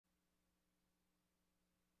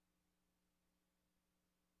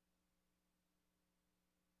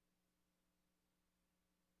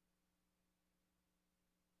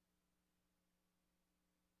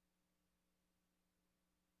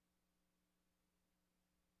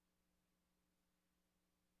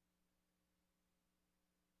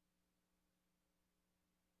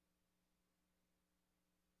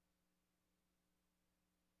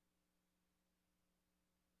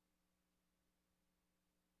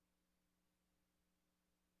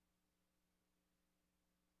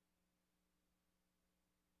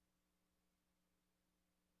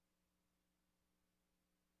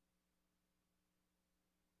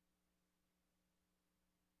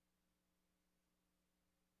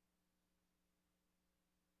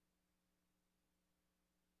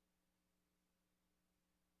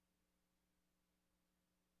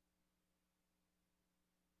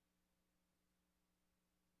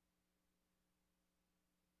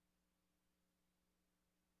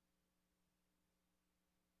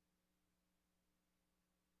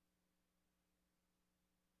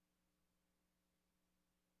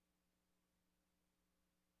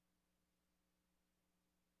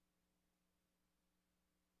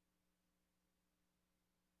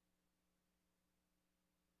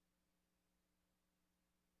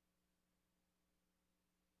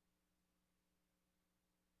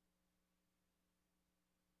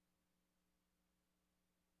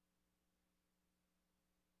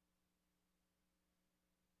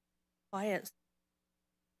Quiet.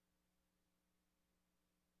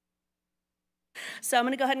 So I'm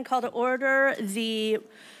going to go ahead and call to order the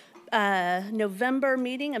November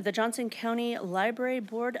meeting of the Johnson County Library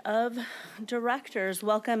Board of Directors.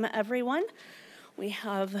 Welcome, everyone. We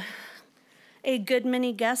have a good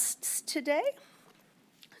many guests today,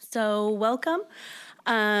 so welcome.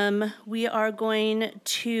 We are going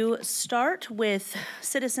to start with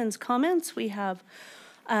citizens' comments. We have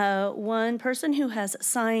one person who has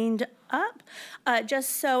signed up.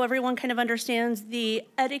 Just so everyone kind of understands, the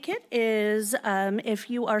etiquette is if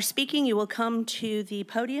you are speaking, you will come to the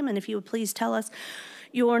podium, and if you would please tell us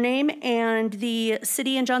your name and the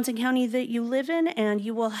city in Johnson County that you live in, and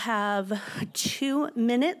you will have 2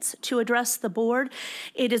 minutes to address the board.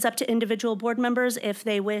 It is up to individual board members if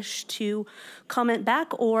they wish to comment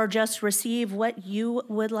back or just receive what you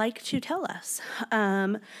would like to tell us.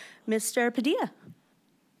 Mr. Padilla.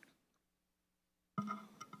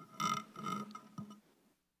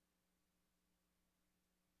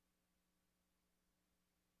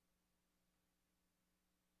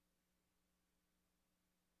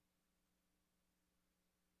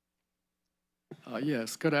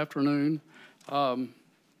 Yes, good afternoon. I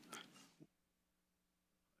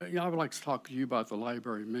would like to talk to you about the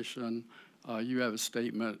library mission. You have a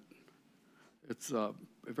statement. It's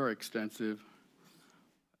very extensive,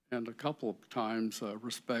 and a couple of times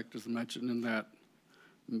respect is mentioned in that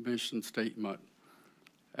mission statement.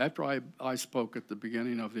 After I spoke at the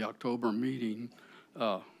beginning of the October meeting,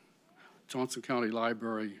 Johnson County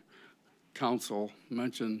Library Council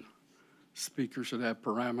mentioned speakers should have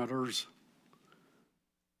parameters.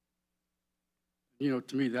 You know,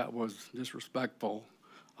 to me, that was disrespectful.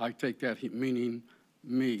 I take that meaning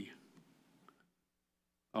me.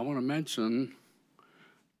 I want to mention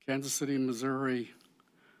Kansas City, Missouri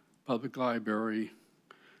Public Library.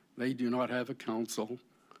 They do not have a council.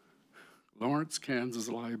 Lawrence, Kansas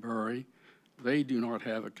Library, they do not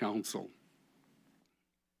have a council.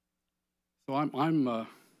 So I'm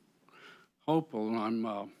hopeful, and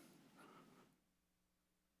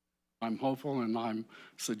I'm hopeful, and I'm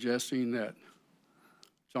suggesting that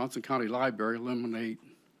Johnson County Library eliminate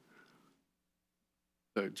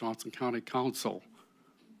the Johnson County Council.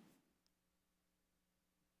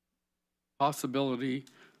 Possibility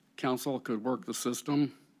council could work the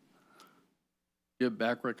system, give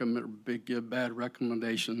bad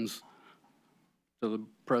recommendations to the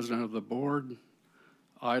president of the board.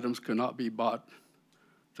 Items could not be brought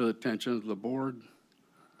to the attention of the board.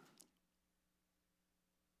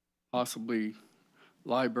 Possibly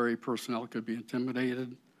library personnel could be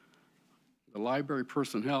intimidated. The library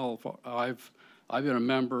personnel, I've been a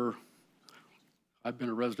member, I've been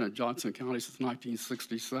a resident of Johnson County since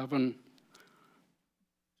 1967.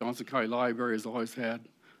 Johnson County Library has always had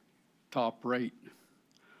top-rate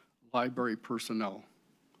library personnel.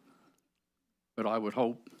 But I would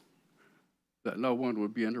hope that no one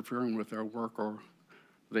would be interfering with their work, or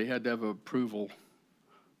they had to have approval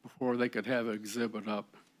before they could have an exhibit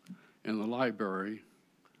up in the library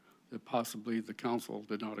that possibly the council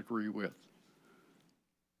did not agree with.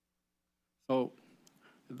 So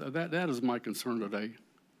that is my concern today.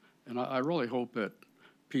 And I really hope that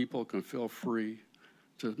people can feel free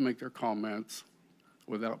to make their comments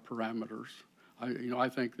without parameters. I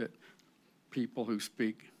think that people who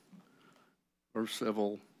speak are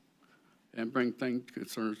civil and bring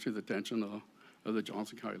concerns to the attention of the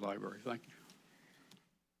Johnson County Library. Thank you.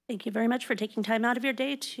 Thank you very much for taking time out of your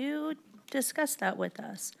day to discuss that with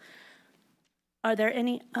us. Are there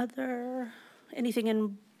anything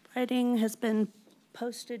in writing has been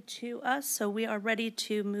posted to us, so we are ready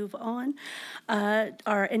to move on.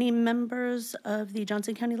 Are any members of the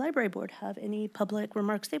Johnson County Library Board have any public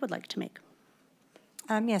remarks they would like to make?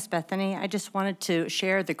 Yes, Bethany, I just wanted to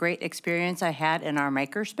share the great experience I had in our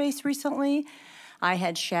makerspace recently. I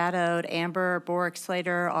had shadowed Amber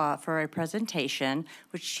Borick-Slater for a presentation,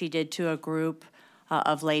 which she did to a group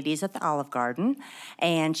of ladies at the Olive Garden,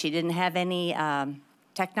 and she didn't have any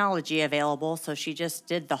technology available, so she just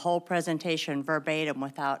did the whole presentation verbatim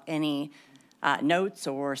without any notes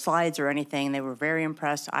or slides or anything. They were very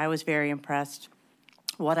impressed. I was very impressed.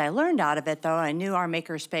 What I learned out of it, though, I knew our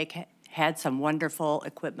makerspace had some wonderful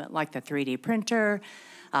equipment like the 3D printer,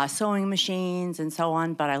 sewing machines, and so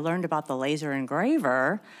on, but I learned about the laser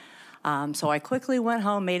engraver. So I quickly went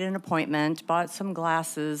home, made an appointment, bought some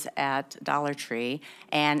glasses at Dollar Tree,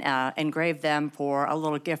 and engraved them for a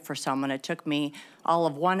little gift for someone. It took me all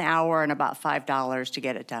of 1 hour and about $5 to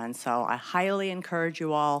get it done. So I highly encourage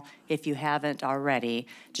you all, if you haven't already,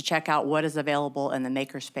 to check out what is available in the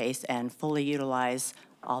makerspace and fully utilize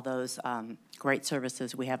all those great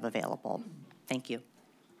services we have available. Thank you.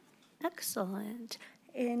 Excellent.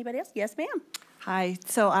 Anybody else? Yes, ma'am. Hi.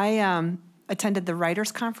 So I attended the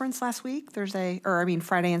Writers Conference last week, Friday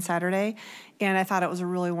and Saturday, and I thought it was a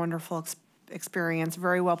really wonderful experience,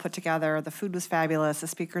 very well put together. The food was fabulous. The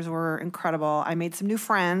speakers were incredible. I made some new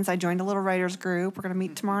friends. I joined a little writers group. We're going to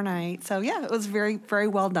meet tomorrow night. So yeah, it was very, very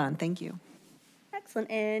well done. Thank you. Excellent.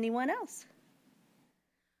 Anyone else?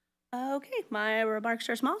 Okay, my remarks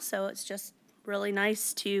are small, so it's just really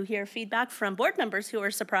nice to hear feedback from board members who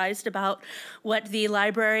are surprised about what the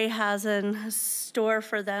library has in store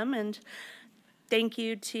for them. And thank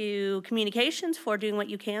you to communications for doing what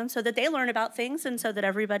you can so that they learn about things and so that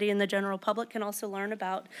everybody in the general public can also learn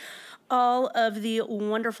about all of the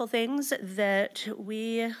wonderful things that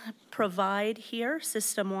we provide here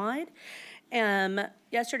system-wide.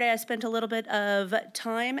 Yesterday I spent a little bit of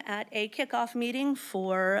time at a kickoff meeting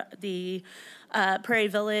for the Prairie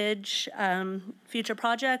Village future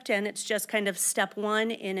project, and it's just kind of step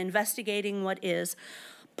one in investigating what is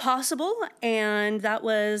possible, and that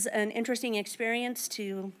was an interesting experience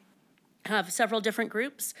to have several different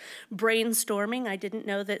groups brainstorming. I didn't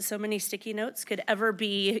know that so many sticky notes could ever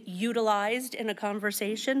be utilized in a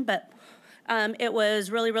conversation, but it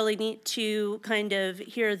was really, really neat to kind of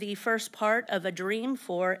hear the first part of a dream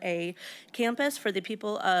for a campus for the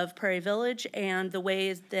people of Prairie Village and the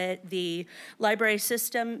ways that the library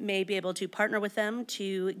system may be able to partner with them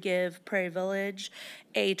to give Prairie Village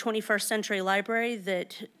a 21st century library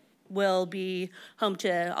that will be home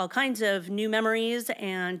to all kinds of new memories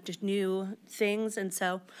and new things. And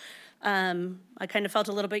so I kind of felt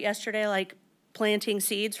a little bit yesterday like planting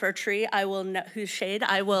seeds for a tree whose shade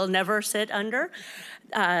I will never sit under,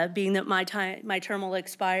 being that my term will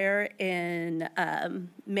expire in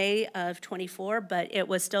May of 24, but it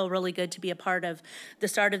was still really good to be a part of the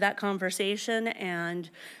start of that conversation and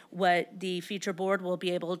what the future board will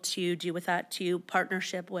be able to do with that to partner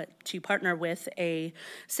with a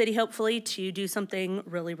city, hopefully, to do something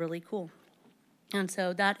really, really cool. And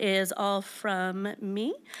so that is all from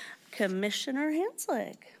me. Commissioner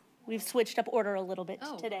Hanslick. We've switched up order a little bit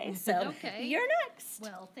today, so okay. You're next.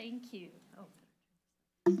 Well, thank you.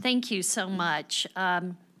 Thank you so much.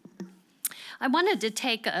 I wanted to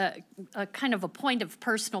take a kind of a point of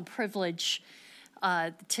personal privilege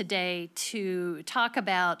today to talk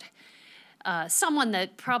about someone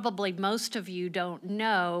that probably most of you don't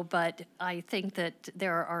know, but I think that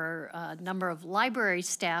there are a number of library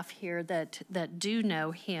staff here that do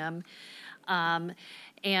know him.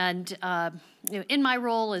 And in my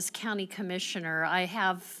role as county commissioner, I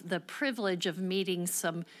have the privilege of meeting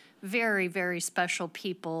some very, very special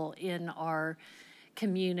people in our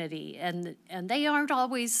community. And they aren't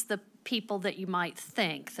always the people that you might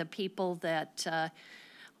think, the people that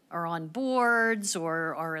are on boards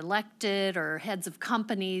or are elected or heads of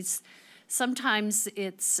companies. Sometimes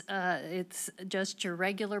it's just your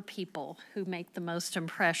regular people who make the most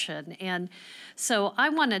impression. And so I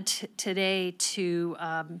wanted today to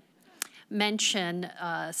mention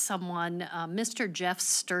someone, Mr. Jeff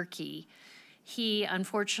Sturkey. He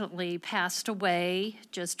unfortunately passed away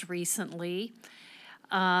just recently.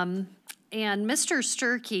 And Mr.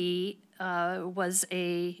 Sturkey was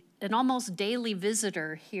an almost daily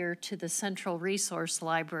visitor here to the Central Resource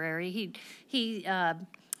Library.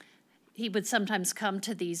 He would sometimes come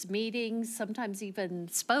to these meetings, sometimes even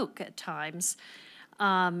spoke at times.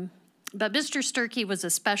 But Mr. Sturkey was a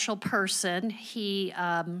special person. He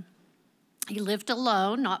lived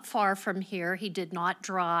alone, not far from here. He did not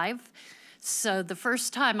drive. So the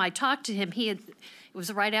first time I talked to him, it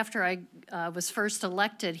was right after I was first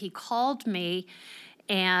elected, he called me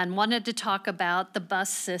and wanted to talk about the bus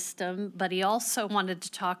system, but he also wanted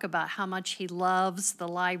to talk about how much he loves the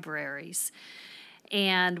libraries.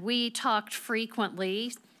 And we talked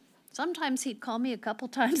frequently. Sometimes he'd call me a couple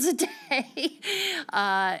times a day,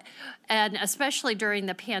 and especially during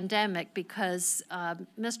the pandemic, because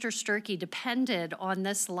Mr. Sturkey depended on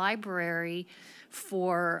this library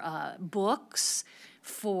for books,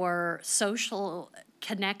 for social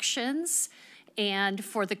connections, and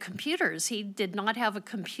for the computers. He did not have a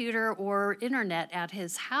computer or internet at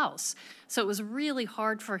his house. So it was really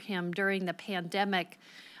hard for him during the pandemic.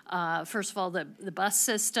 First of all, the bus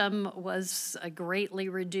system was greatly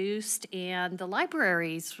reduced, and the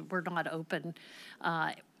libraries were not open.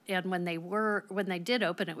 And when they did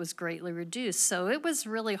open, it was greatly reduced. So it was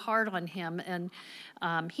really hard on him, and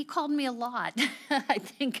he called me a lot, I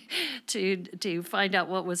think, to find out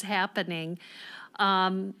what was happening.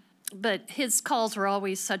 But his calls were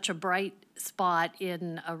always such a bright spot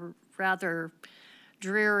in a rather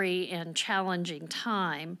dreary and challenging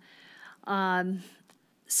time.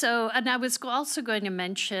 So, and I was also going to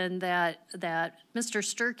mention that Mr.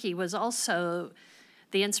 Sturkey was also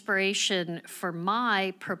the inspiration for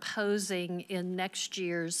my proposing in next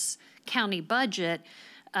year's county budget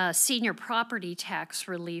a senior property tax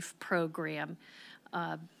relief program.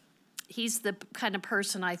 He's the kind of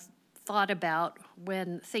person I thought about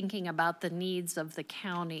when thinking about the needs of the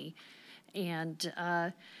county. And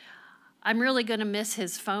I'm really going to miss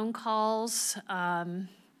his phone calls.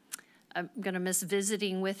 I'm going to miss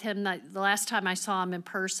visiting with him. The last time I saw him in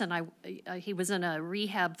person, he was in a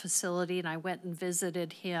rehab facility, and I went and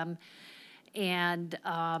visited him. And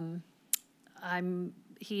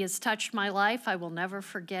he has touched my life. I will never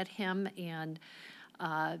forget him, and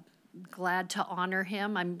glad to honor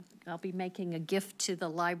him. I'll be making a gift to the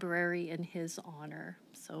library in his honor.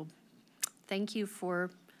 So thank you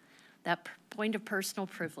for that point of personal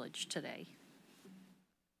privilege today.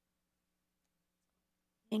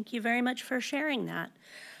 Thank you very much for sharing that.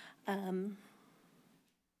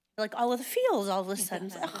 Like all of the feels all of a sudden.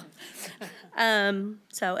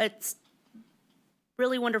 So it's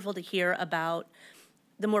really wonderful to hear about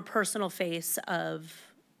the more personal face of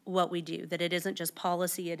what we do, that it isn't just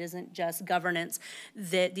policy, it isn't just governance,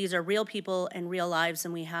 that these are real people and real lives,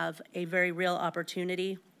 and we have a very real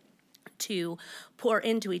opportunity to pour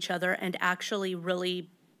into each other and actually really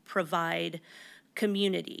provide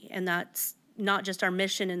community. And that's not just our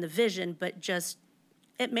mission and the vision, but just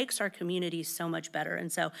it makes our community so much better.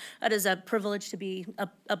 And so that is a privilege to be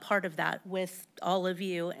a part of that with all of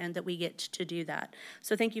you, and that we get to do that.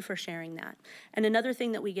 So thank you for sharing that. And another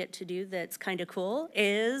thing that we get to do that's kind of cool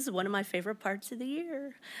is one of my favorite parts of the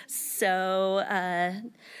year. So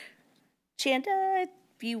Shanta,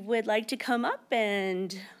 if you would like to come up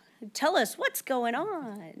and tell us what's going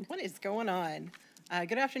on. What is going on?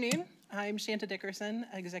 Good afternoon. I'm Shanta Dickerson,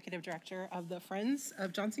 Executive Director of the Friends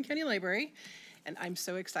of Johnson County Library, and I'm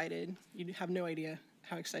so excited. You have no idea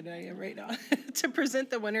how excited I am right now to present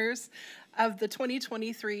the winners of the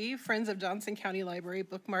 2023 Friends of Johnson County Library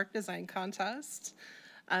Bookmark Design Contest.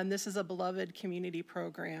 This is a beloved community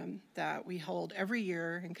program that we hold every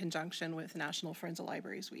year in conjunction with National Friends of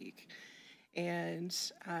Libraries Week. And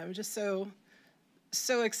I'm just so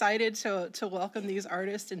excited to welcome these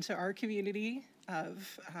artists into our community.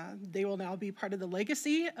 They will now be part of the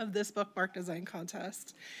legacy of this bookmark design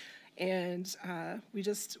contest. And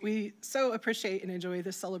we so appreciate and enjoy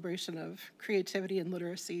this celebration of creativity and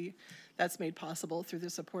literacy that's made possible through the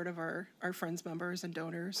support of our Friends members and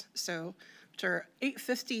donors. So, which are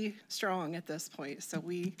 850 strong at this point. So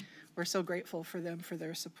we're so grateful for them for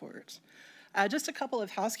their support. Just a couple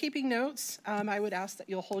of housekeeping notes. I would ask that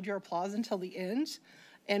you'll hold your applause until the end.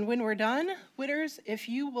 And when we're done, winners, if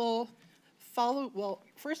you will follow, well,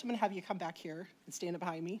 first I'm going to have you come back here and stand up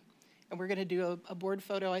behind me. And we're going to do a board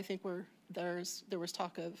photo. I think there was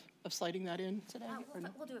talk of sliding that in today.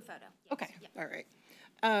 We'll do a photo. Yes. Okay, Yep. all right.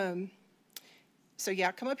 So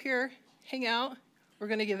yeah, come up here, hang out. We're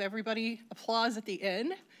going to give everybody applause at the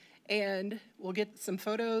end, and we'll get some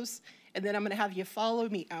photos. And then I'm going to have you follow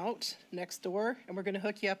me out next door, and we're going to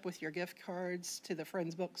hook you up with your gift cards to the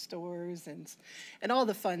Friends bookstores and all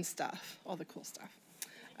the fun stuff, all the cool stuff.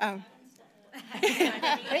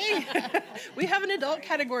 Hey, we have an adult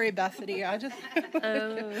category, Bethany. All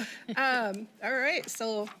right,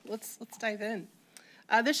 so let's dive in.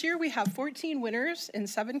 This year we have 14 winners in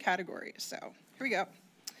 7 categories. So here we go.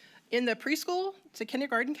 In the preschool to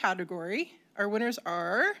kindergarten category, our winners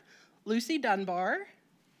are Lucy Dunbar.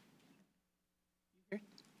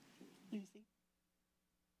 Lucy.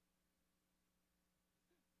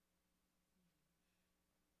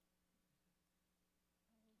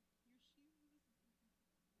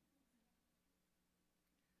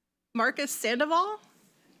 Marcus Sandoval.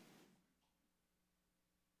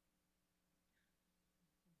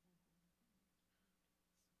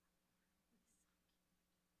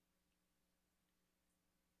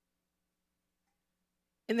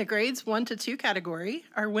 In the grades 1 to 2 category,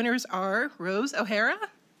 our winners are Rose O'Hara,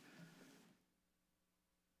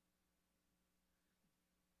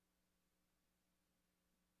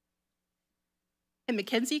 and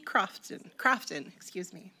Mackenzie Crofton,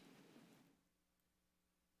 excuse me.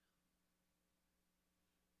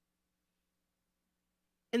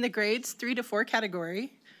 In the grades 3 to 4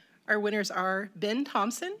 category, our winners are Ben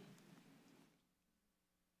Thompson,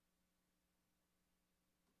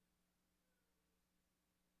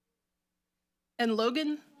 and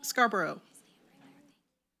Logan Scarborough.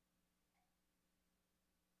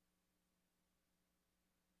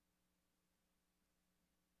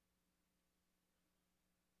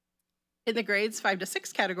 In the grades 5 to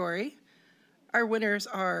 6 category, our winners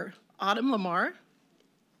are Autumn Lamar,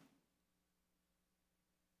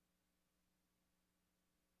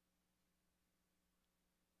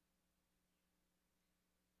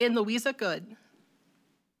 In Louisa Good.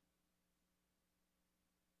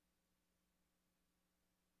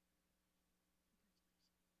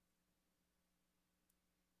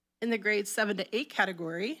 In the grades 7 to 8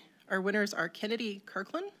 category, our winners are Kennedy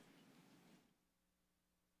Kirkland,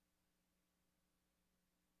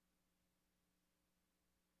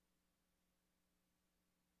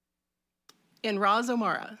 and Roz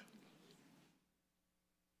O'Mara.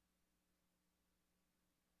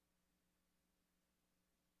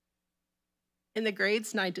 In the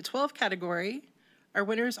grades 9 to 12 category, our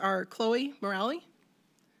winners are Chloe Morale.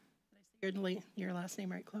 Did I say your last name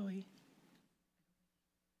right, Chloe?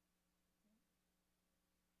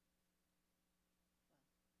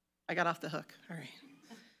 I got off the hook, all right.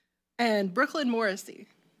 And Brooklyn Morrissey.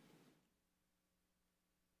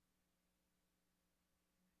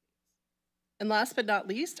 And last but not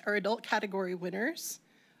least, our adult category winners,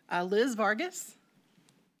 Liz Vargas.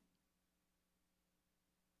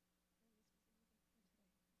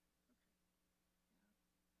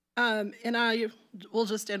 And I will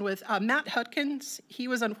just end with Matt Hutkins. He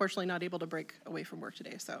was unfortunately not able to break away from work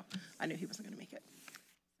today, so I knew he wasn't going to make it.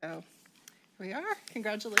 So here we are.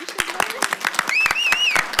 Congratulations.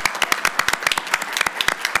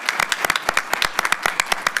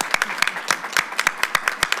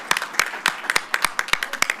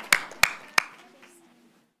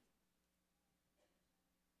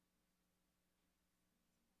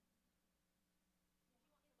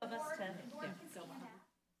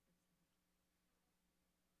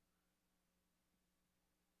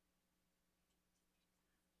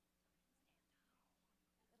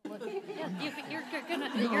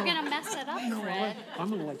 You're gonna mess it up, Fred. I'm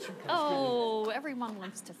gonna let you guys Oh, everyone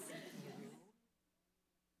wants to see.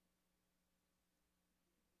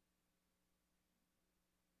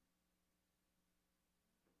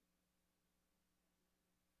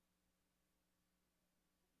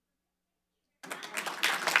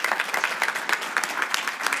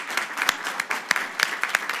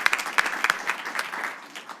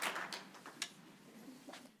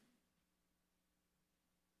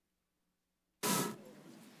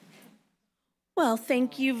 Well,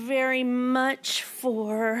 thank you very much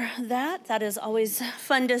for that. That is always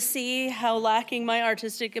fun to see how lacking my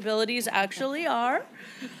artistic abilities actually are.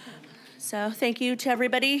 So thank you to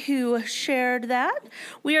everybody who shared that.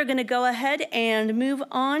 We are going to go ahead and move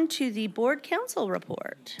on to the board council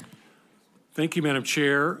report. Thank you, Madam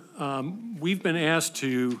Chair. We've been asked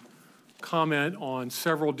to comment on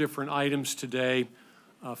several different items today.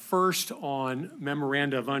 First, on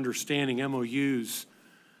memoranda of understanding, MOUs.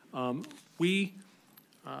 We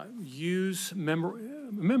use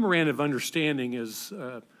memorandum of understanding as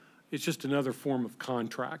it's just another form of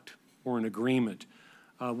contract or an agreement.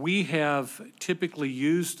 We have typically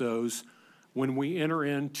used those when we enter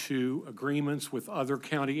into agreements with other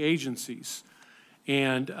county agencies.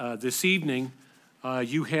 And this evening,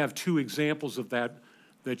 you have two examples of that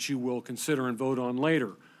that you will consider and vote on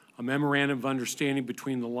later. A memorandum of understanding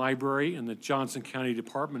between the library and the Johnson County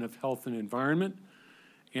Department of Health and Environment,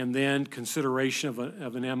 and then consideration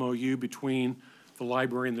of an MOU between the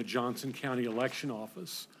library and the Johnson County Election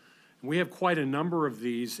Office. And we have quite a number of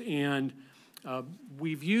these, and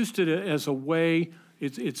we've used it as a way,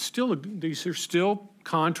 these are still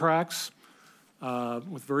contracts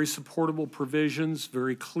with very supportable provisions,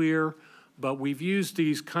 very clear, but we've used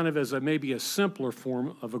these kind of as maybe a simpler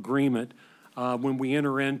form of agreement when we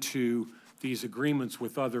enter into these agreements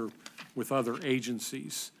with other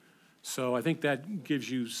agencies. So I think that gives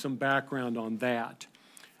you some background on that.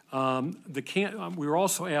 We were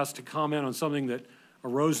also asked to comment on something that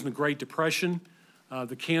arose in the Great Depression,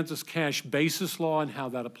 the Kansas Cash Basis Law and how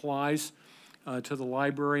that applies to the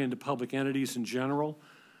library and to public entities in general.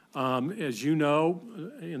 As you know,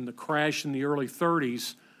 in the crash in the early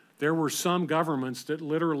 30s, there were some governments that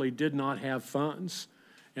literally did not have funds.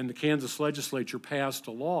 And the Kansas legislature passed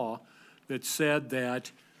a law that said that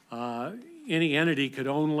any entity could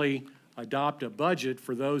only adopt a budget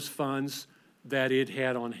for those funds that it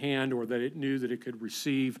had on hand or that it knew that it could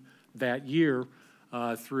receive that year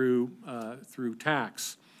through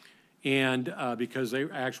tax. And because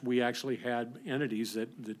we actually had entities that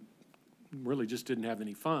really just didn't have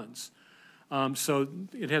any funds. So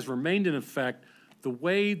it has remained in effect. The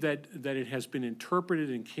way that it has been interpreted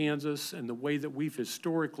in Kansas and the way that we've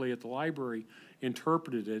historically at the library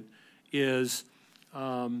interpreted it is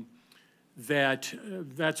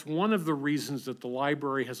that's one of the reasons that the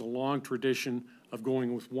library has a long tradition of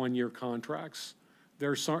going with one-year contracts.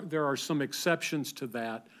 There are some exceptions to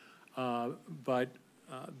that, but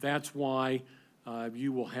that's why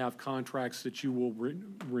you will have contracts that you will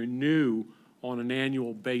renew on an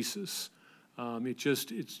annual basis.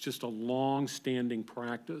 It's just a long-standing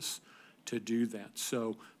practice to do that.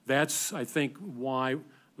 So that's, I think, why I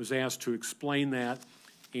was asked to explain that.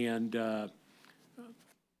 And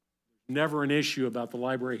never an issue about the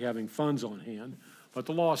library having funds on hand, but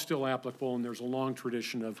the law is still applicable, and there's a long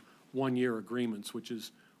tradition of one-year agreements, which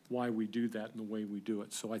is why we do that in the way we do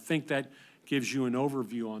it. So I think that gives you an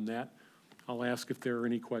overview on that. I'll ask if there are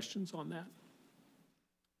any questions on that.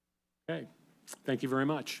 Okay, thank you very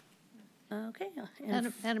much. Okay.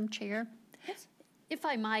 Madam Chair? Yes. If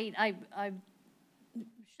I might, I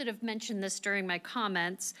should have mentioned this during my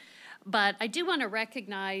comments, but I do want to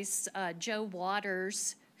recognize Joe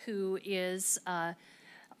Waters, who is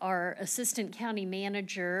our Assistant County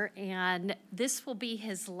Manager, and this will be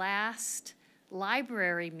his last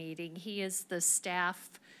library meeting. He is the staff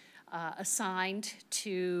assigned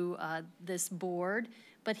to this board,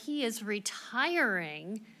 but he is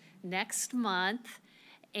retiring next month.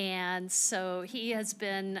 And so he has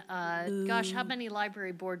been, gosh, how many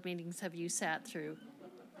library board meetings have you sat through?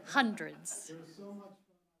 Hundreds.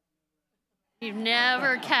 You've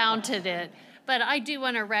never counted it. But I do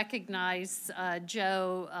want to recognize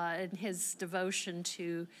Joe and his devotion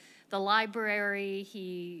to the library.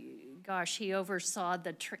 He oversaw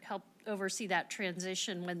helped oversee that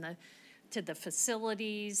transition to the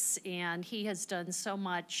facilities, and he has done so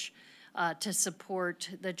much to support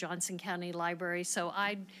the Johnson County Library. So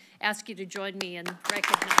I'd ask you to join me in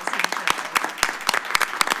recognizing Joe.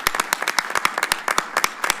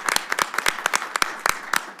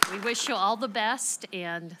 We wish you all the best,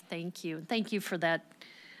 and thank you. Thank you for that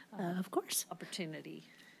Of course. opportunity.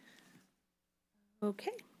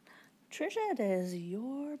 Okay. Tricia, it is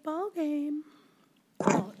your ball game.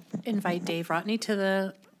 I'll invite Dave Rotney to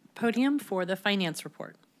the podium for the finance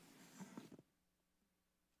report.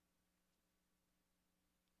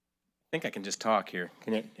 I think I can just talk here.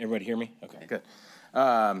 Can everybody hear me? Okay, good.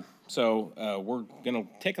 So we're going to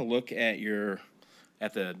take a look at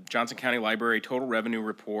the Johnson County Library total revenue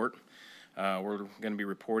report. We're going to be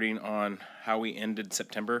reporting on how we ended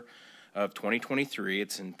September of 2023.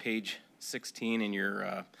 It's in page 16 in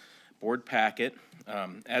your board packet.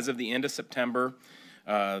 As of the end of September,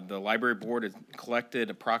 the library board has collected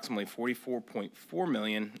approximately $44.4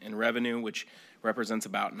 million in revenue, which represents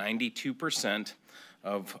about 92%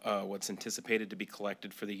 of what's anticipated to be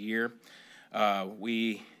collected for the year.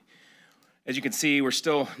 As you can see, we're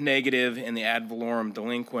still negative in the ad valorem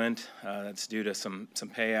delinquent. That's due to some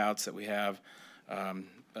payouts that we have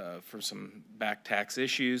for some back tax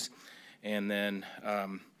issues. And then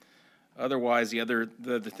otherwise,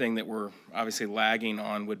 the thing that we're obviously lagging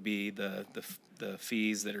on would be the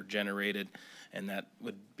fees that are generated, and that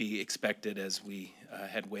would be expected as we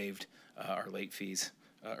had waived our late fees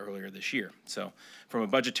earlier this year. So from a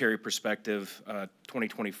budgetary perspective,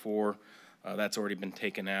 2024, that's already been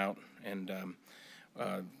taken out. And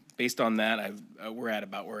based on that, we're at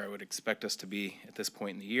about where I would expect us to be at this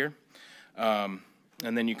point in the year. And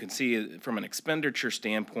then you can see from an expenditure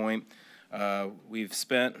standpoint, we've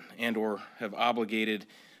spent and or have obligated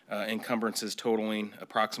encumbrances totaling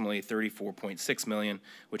approximately $34.6 million,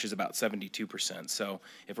 which is about 72%. So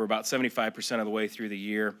if we're about 75% of the way through the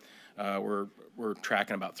year, we're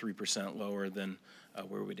tracking about 3% lower than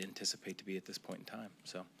where we'd anticipate to be at this point in time.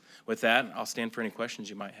 So with that, I'll stand for any questions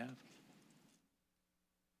you might have.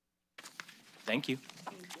 Thank you.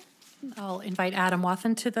 I'll invite Adam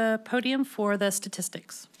Wathen to the podium for the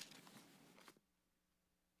statistics.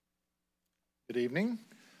 Good evening.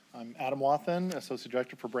 I'm Adam Wathen, Associate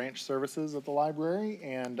Director for Branch Services at the library,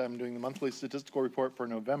 and I'm doing the monthly statistical report for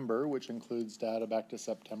November, which includes data back to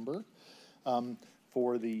September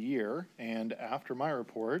for the year. And after my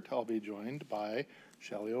report, I'll be joined by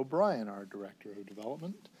Shelley O'Brien, our Director of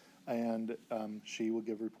Development, and she will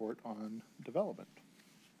give a report on development.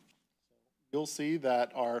 You'll see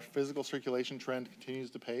that our physical circulation trend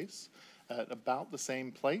continues to pace at about the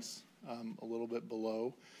same place, a little bit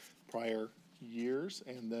below prior years,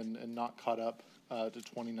 and not caught up to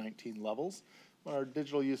 2019 levels. But our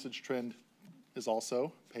digital usage trend is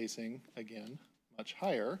also pacing again much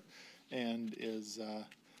higher, and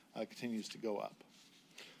continues to go up.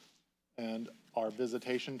 And our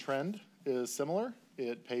visitation trend is similar.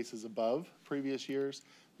 It paces above previous years,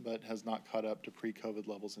 but has not caught up to pre-COVID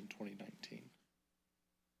levels in 2019. Any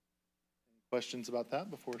questions about that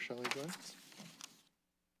before Shelley joins?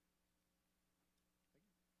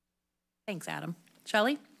 Thanks, Adam.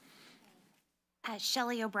 Shelley?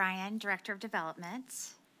 Shelley O'Brien, Director of Development.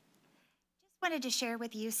 Just wanted to share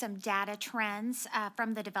with you some data trends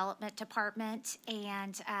from the Development Department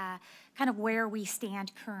and kind of where we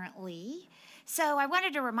stand currently. So I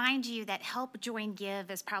wanted to remind you that Help, Join, Give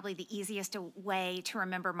is probably the easiest way to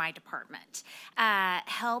remember my department.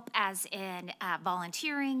 Help as in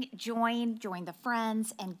volunteering, join the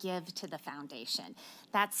friends, and give to the foundation.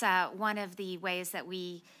 That's one of the ways that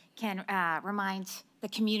we can remind the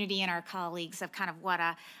community and our colleagues of kind of what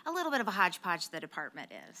a little bit of a hodgepodge the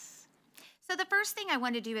department is. So the first thing I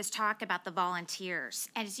want to do is talk about the volunteers.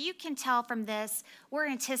 And as you can tell from this, we're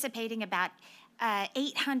anticipating about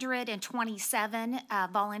 827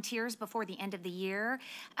 volunteers before the end of the year.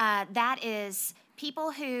 That is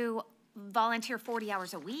people who volunteer 40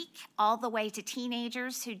 hours a week, all the way to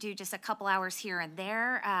teenagers who do just a couple hours here and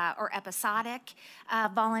there, or episodic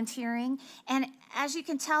volunteering. And as you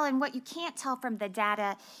can tell, and what you can't tell from the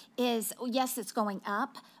data is, yes, it's going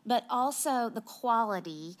up, but also the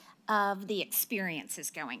quality of the experience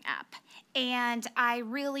is going up. And I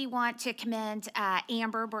really want to commend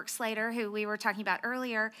Amber Bork-Slater, who we were talking about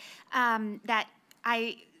earlier, that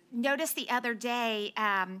I noticed the other day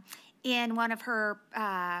in one of her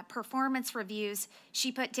performance reviews, she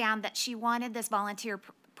put down that she wanted this volunteer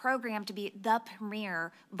program to be the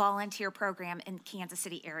premier volunteer program in Kansas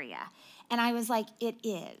City area. And I was like, it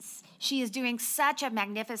is. She is doing such a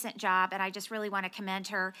magnificent job, and I just really want to commend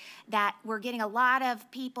her that we're getting a lot of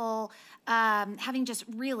people having just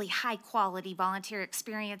really high quality volunteer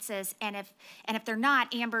experiences. And if they're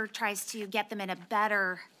not, Amber tries to get them in a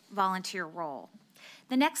better volunteer role.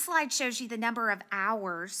 The next slide shows you the number of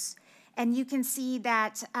hours. And you can see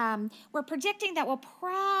that we're predicting that we'll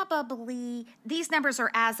probably, these numbers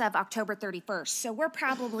are as of October 31st, so we're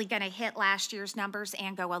probably going to hit last year's numbers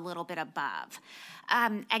and go a little bit above.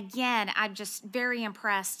 Again, I'm just very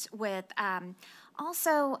impressed with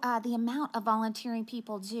also the amount of volunteering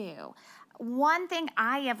people do. One thing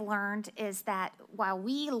I have learned is that while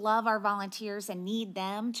we love our volunteers and need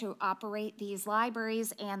them to operate these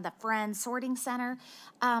libraries and the Friends Sorting Center,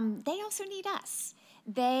 they also need us.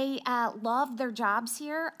 They love their jobs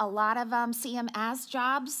here. A lot of them see them as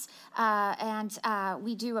jobs, and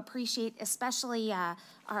we do appreciate especially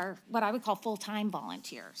our what I would call full-time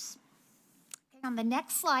volunteers. On the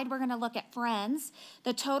next slide, we're going to look at Friends.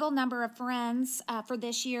 The total number of Friends for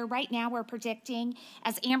this year, right now we're predicting,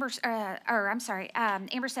 as Amber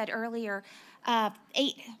said earlier,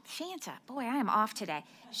 Shanta, boy, I am off today.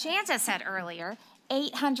 Shanta said earlier,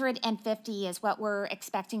 850 is what we're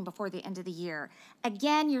expecting before the end of the year.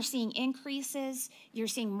 Again, you're seeing increases, you're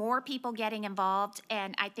seeing more people getting involved,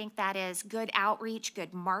 and I think that is good outreach,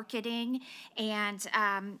 good marketing, and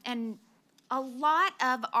a lot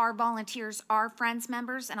of our volunteers are Friends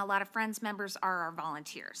members, and a lot of Friends members are our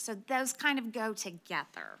volunteers. So those kind of go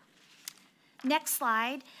together. Next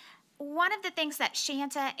slide. One of the things that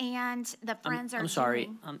Shanta and the Friends are doing. I'm sorry,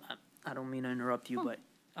 I don't mean to interrupt you, but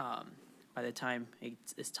by the time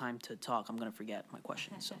it's time to talk, I'm gonna forget my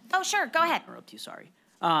question. So. Oh, sure, go ahead. Interrupt you. Sorry.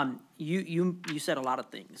 You said a lot of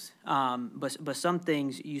things, but some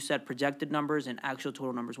things you said projected numbers and actual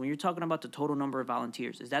total numbers. When you're talking about the total number of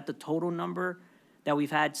volunteers, is that the total number that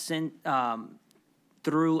we've had since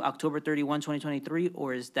through October 31, 2023,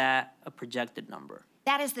 or is that a projected number?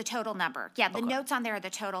 That is the total number. Yeah, the notes on there are the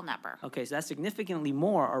total number. Okay, so that's significantly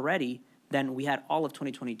more already than we had all of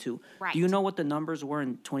 2022. Right. Do you know what the numbers were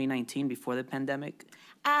in 2019 before the pandemic?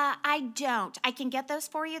 I don't. I can get those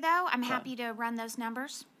for you, though. I'm happy to run those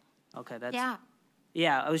numbers. Okay, that's... Yeah.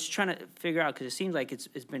 Yeah, I was trying to figure out, because it seems like it's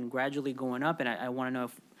been gradually going up, and I want to know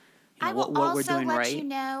if, what we're doing right. I will also let you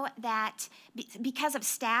know that because of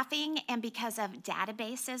staffing and because of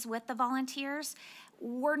databases with the volunteers,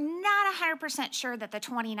 we're not 100% sure that the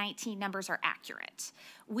 2019 numbers are accurate.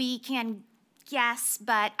 We can guess,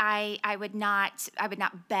 but I would not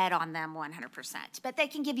bet on them 100%. But they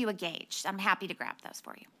can give you a gauge. I'm happy to grab those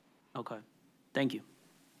for you. Okay, thank you.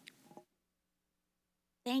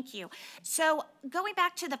 Thank you. So going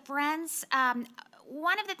back to the Friends,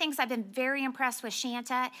 one of the things I've been very impressed with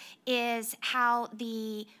Shanta is how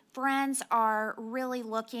the Friends are really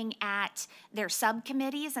looking at their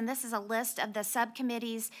subcommittees, and this is a list of the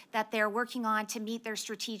subcommittees that they're working on to meet their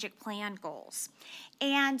strategic plan goals.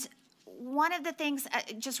 And one of the things,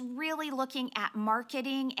 just really looking at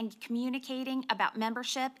marketing and communicating about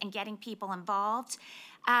membership and getting people involved,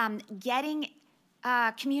 getting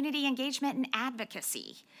community engagement and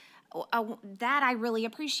advocacy. That I really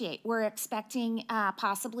appreciate. We're expecting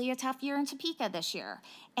possibly a tough year in Topeka this year.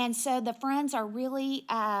 And so the Friends are really,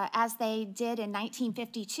 as they did in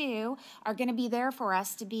 1952, are going to be there for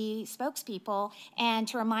us to be spokespeople and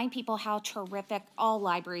to remind people how terrific all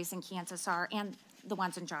libraries in Kansas are and the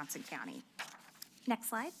ones in Johnson County. Next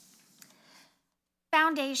slide.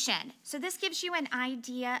 Foundation. So this gives you an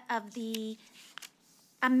idea of the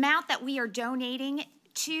amount that we are donating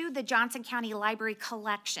to the Johnson County Library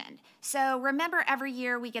collection. So remember, every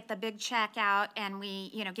year we get the big check out and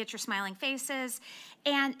we, get your smiling faces.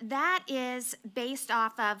 And that is based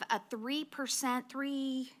off of a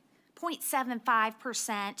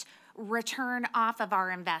 3.75% return off of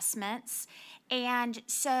our investments. And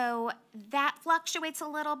so that fluctuates a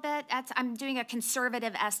little bit. I'm doing a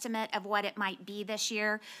conservative estimate of what it might be this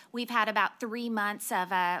year. We've had about 3 months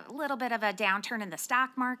of a little bit of a downturn in the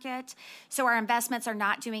stock market. So our investments are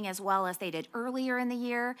not doing as well as they did earlier in the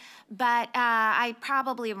year. But I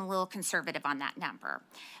probably am a little conservative on that number.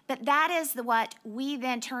 But that is what we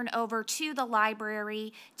then turn over to the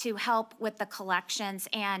library to help with the collections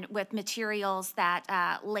and with materials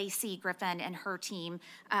that Lacey Griffin and her team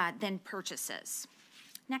then purchases.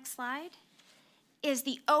 Next slide is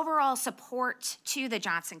the overall support to the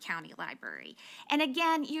Johnson County Library. And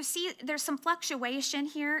again, you see there's some fluctuation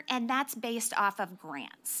here, and that's based off of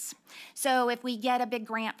grants. So if we get a big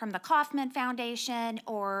grant from the Kauffman Foundation,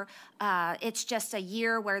 or it's just a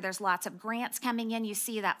year where there's lots of grants coming in, you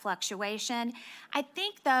see that fluctuation. I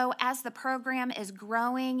think, though, as the program is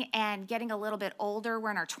growing and getting a little bit older,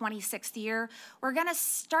 we're in our 26th year, we're going to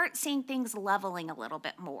start seeing things leveling a little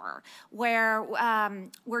bit more, where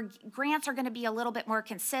grants are going to be a little bit more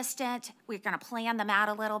consistent. We're going to plan them out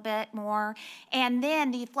a little bit more. And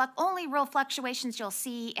then the only real fluctuations you'll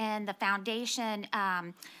see in the foundation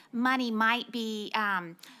money might be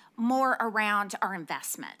more around our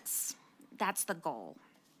investments. That's the goal.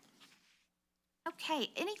 Okay,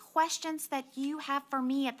 any questions that you have for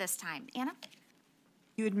me at this time? Anna?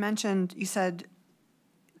 You had mentioned, you said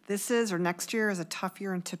this is, or next year is a tough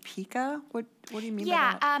year in Topeka. What do you mean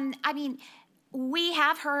by that? Yeah, we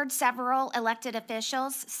have heard several elected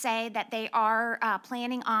officials say that they are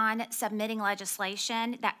planning on submitting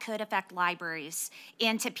legislation that could affect libraries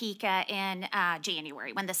in Topeka in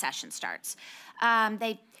January when the session starts.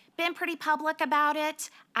 They've been pretty public about it.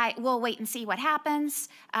 We'll wait and see what happens.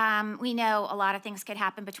 We know a lot of things could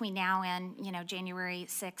happen between now and January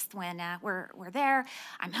 6th when we're there.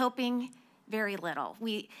 I'm hoping very little.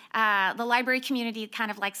 The library community kind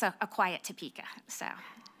of likes a quiet Topeka, so.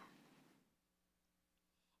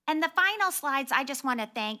 And the final slides, I just want to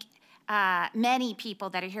thank many people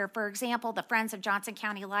that are here. For example, the Friends of Johnson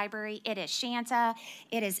County Library. It is Shanta.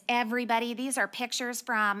 It is everybody. These are pictures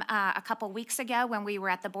from a couple weeks ago when we were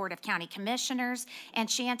at the Board of County Commissioners,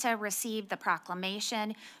 and Shanta received the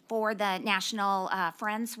proclamation for the National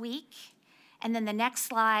Friends Week. And then the next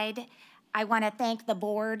slide, I want to thank the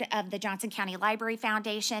board of the Johnson County Library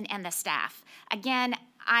Foundation and the staff. Again,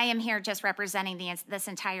 I am here just representing this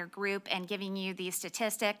entire group and giving you these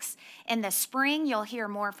statistics. In the spring, you'll hear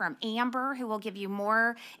more from Amber, who will give you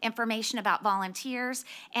more information about volunteers,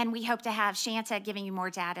 and we hope to have Shanta giving you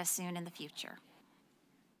more data soon in the future.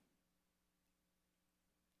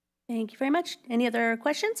 Thank you very much. Any other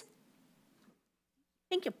questions?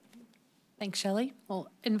 Thank you. Thanks, Shelley.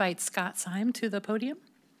 We'll invite Scott Syme to the podium.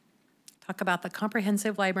 Talk about the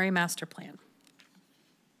Comprehensive Library Master Plan.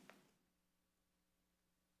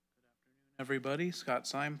 Everybody, Scott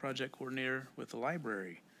Syme, project coordinator with the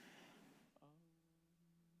library.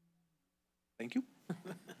 Thank you.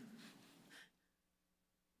 Have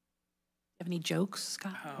any jokes,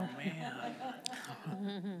 Scott? Oh, man.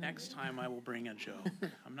 Next time I will bring a joke.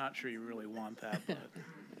 I'm not sure you really want that, but.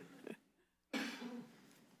 Do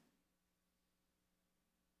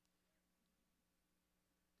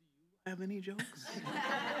you have any jokes?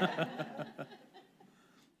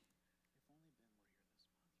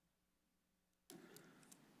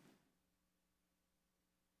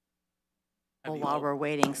 Well, while we're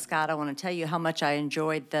waiting, Scott, I want to tell you how much I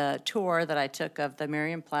enjoyed the tour that I took of the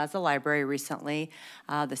Miriam Plaza Library recently.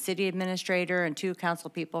 The city administrator and 2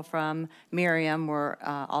 council people from Miriam were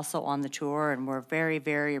also on the tour, and we're very,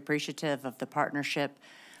 very appreciative of the partnership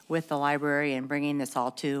with the library and bringing this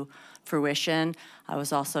all to fruition. I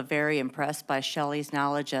was also very impressed by Shelley's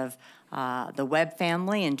knowledge of the Webb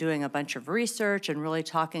family and doing a bunch of research and really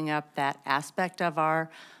talking up that aspect of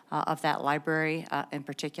our of that library in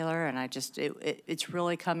particular, and it's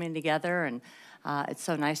really coming together, and it's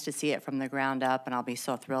so nice to see it from the ground up, and I'll be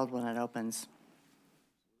so thrilled when it opens.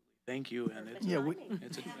 Thank you, and it's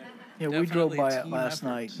we drove by it last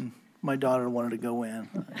night, and my daughter wanted to go in.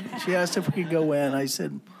 She asked if we could go in. I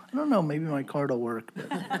said, I don't know, maybe my card will work,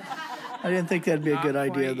 but I didn't think that'd be a good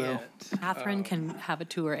idea, though. Catherine can have a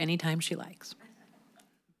tour anytime she likes.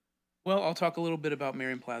 Well, I'll talk a little bit about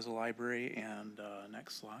Miriam Plaza Library, and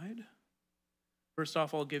next slide. First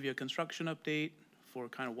off, I'll give you a construction update for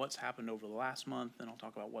kind of what's happened over the last month, and I'll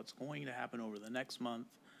talk about what's going to happen over the next month.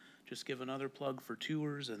 Just give another plug for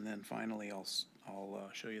tours, and then finally I'll I'll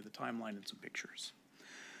show you the timeline and some pictures.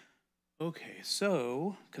 Okay,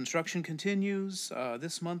 so construction continues.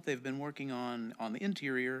 This month they've been working on the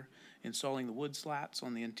interior, installing the wood slats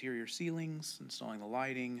on the interior ceilings, installing the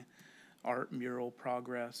lighting, art mural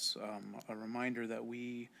progress. A reminder that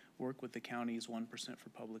we work with the county's 1% for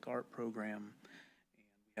Public Art program.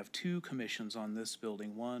 We have 2 commissions on this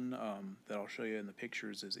building. One that I'll show you in the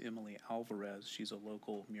pictures is Emily Alvarez. She's a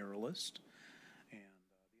local muralist. And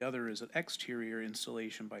the other is an exterior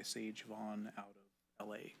installation by Sage Vaughn out of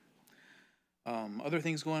LA. Other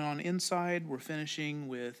things going on inside, we're finishing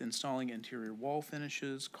with installing interior wall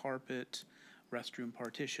finishes, carpet, restroom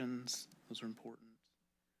partitions. Those are important.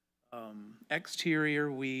 Exterior,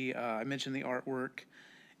 I mentioned the artwork.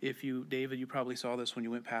 David, you probably saw this when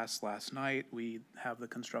you went past last night. We have the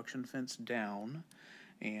construction fence down,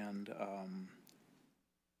 and I think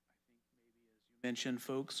maybe as you mentioned,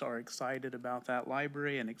 folks are excited about that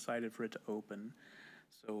library and excited for it to open.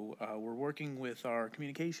 So we're working with our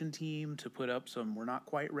communication team to put up some "we're not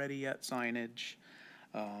quite ready yet" signage.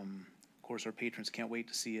 Of course, our patrons can't wait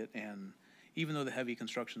to see it, and even though the heavy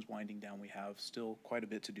construction's winding down, we have still quite a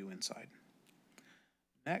bit to do inside.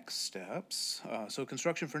 Next steps, so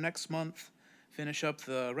construction for next month, finish up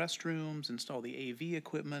the restrooms, install the AV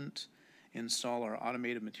equipment, install our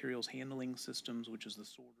automated materials handling systems, which is the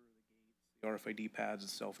sorter, the gates, the RFID pads,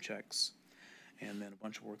 and self-checks, and then a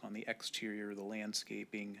bunch of work on the exterior, the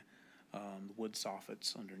landscaping, the wood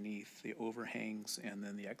soffits underneath, the overhangs, and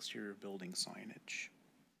then the exterior building signage.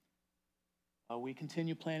 We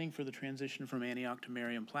continue planning for the transition from Antioch to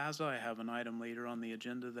Marion Plaza. I have an item later on the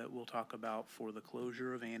agenda that we'll talk about for the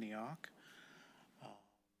closure of Antioch.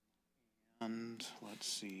 And let's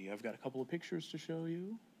see, I've got a couple of pictures to show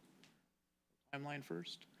you. Timeline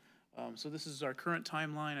first. So this is our current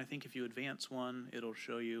timeline. I think if you advance one, it'll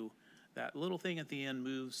show you that little thing at the end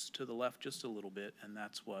moves to the left just a little bit, and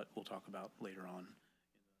that's what we'll talk about later on.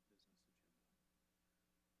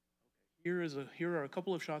 Here are a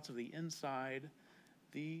couple of shots of the inside.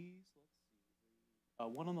 These,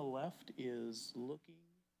 let's see, one on the left is looking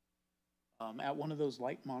at one of those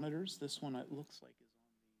light monitors. This one, it looks like, is on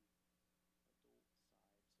the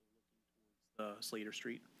adult side, so looking towards Slater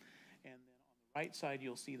Street. And then on the right side,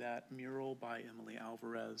 you'll see that mural by Emily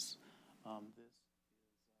Alvarez. This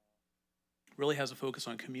really has a focus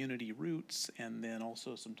on community roots and then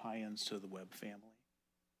also some tie-ins to the Webb family.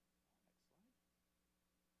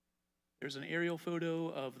 There's an aerial photo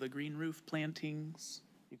of the green roof plantings.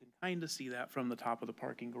 You can kind of see that from the top of the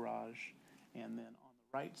parking garage. And then on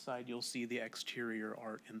the right side, you'll see the exterior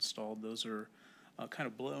art installed. Those are kind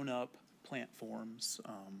of blown up plant forms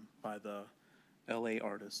by the LA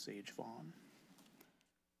artist Sage Vaughn.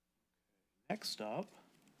 Next up,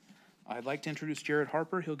 I'd like to introduce Jared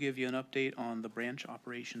Harper. He'll give you an update on the branch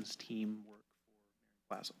operations team work for Marion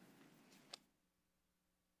Plaza.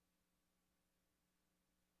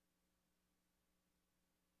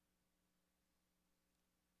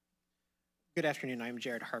 Good afternoon. I'm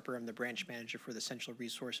Jared Harper. I'm the branch manager for the Central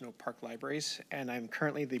Resource and Oak Park Libraries, and I'm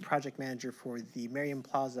currently the project manager for the Marion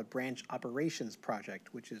Plaza Branch Operations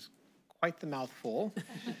Project, which is quite the mouthful.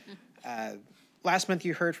 Last month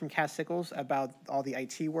you heard from Cass Sickles about all the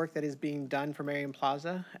IT work that is being done for Marion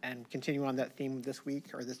Plaza, and continuing on that theme this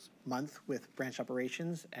week or this month with branch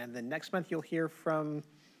operations. And then next month you'll hear from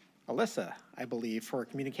Alyssa, I believe, for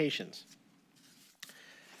communications.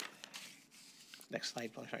 Next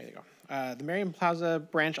slide, please. There you go. The Marion Plaza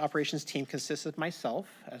branch operations team consists of myself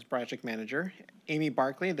as project manager, Amy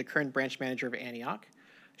Barkley, the current branch manager of Antioch,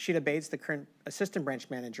 Sheeta Bates, the current assistant branch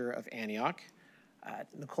manager of Antioch,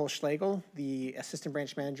 Nicole Schlegel, the assistant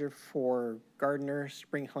branch manager for Gardner,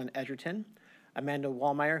 Spring Hill, and Edgerton, Amanda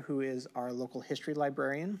Wallmeyer, who is our local history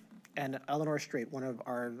librarian, and Eleanor Strait, one of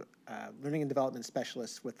our learning and development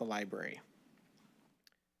specialists with the library.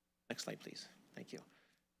 Next slide, please. Thank you.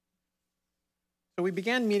 So we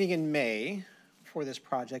began meeting in May for this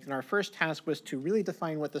project, and our first task was to really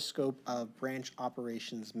define what the scope of branch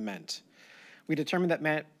operations meant. We determined that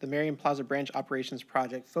the Marion Plaza Branch Operations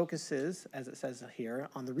Project focuses, as it says here,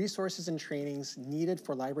 on the resources and trainings needed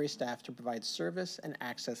for library staff to provide service and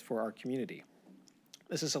access for our community.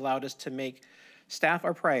 This has allowed us to make staff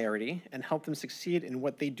our priority and help them succeed in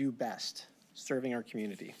what they do best, serving our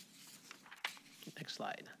community. Next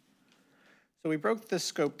slide. So we broke this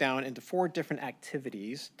scope down into 4 different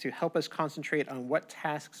activities to help us concentrate on what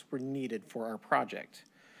tasks were needed for our project.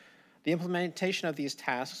 The implementation of these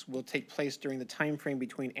tasks will take place during the time frame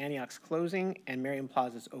between Antioch's closing and Marion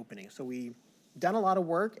Plaza's opening. So we've done a lot of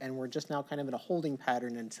work, and we're just now kind of in a holding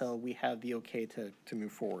pattern until we have the okay to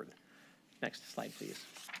move forward. Next slide, please.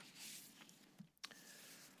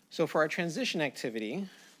 So for our transition activity,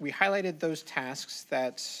 we highlighted those tasks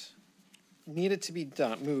that needed to be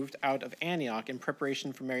moved out of Antioch in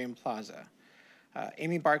preparation for Merriam Plaza.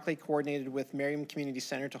 Amy Barclay coordinated with Merriam Community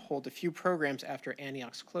Center to hold a few programs after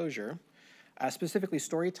Antioch's closure, specifically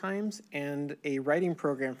story times and a writing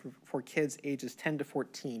program for kids ages 10 to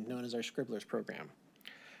 14, known as our Scribblers program.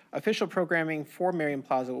 Official programming for Merriam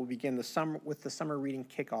Plaza will begin with the summer reading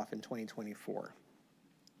kickoff in 2024.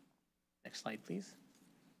 Next slide, please.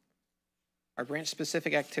 Our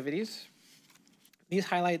branch-specific activities. These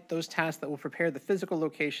highlight those tasks that will prepare the physical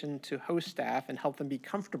location to host staff and help them be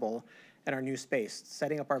comfortable in our new space,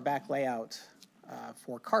 setting up our back layout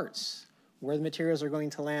for carts, where the materials are going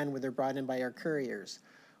to land when they're brought in by our couriers.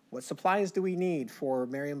 What supplies do we need for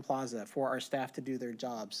Merriam Plaza for our staff to do their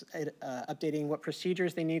jobs? Updating what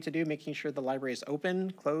procedures they need to do, making sure the library is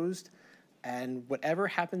open, closed, and whatever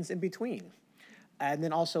happens in between. And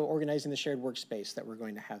then also organizing the shared workspace that we're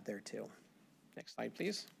going to have there too. Next slide,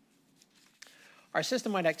 please. Our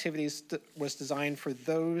system-wide activities was designed for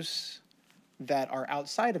those that are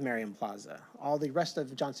outside of Merriam Plaza, all the rest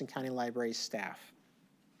of Johnson County Library staff.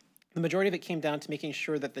 The majority of it came down to making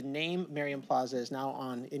sure that the name Merriam Plaza is now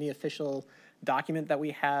on any official document that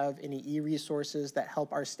we have, any e-resources that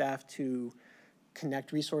help our staff to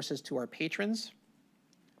connect resources to our patrons,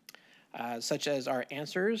 such as our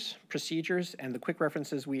answers, procedures, and the quick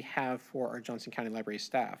references we have for our Johnson County Library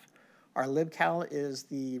staff. Our LibCal is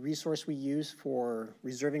the resource we use for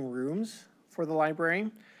reserving rooms for the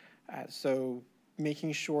library. So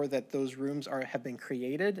making sure that those rooms have been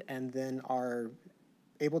created and then are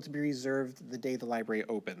able to be reserved the day the library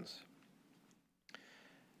opens.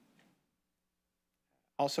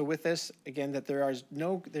 Also with this, again, that there's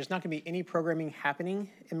not going to be any programming happening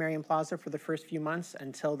in Merriam Plaza for the first few months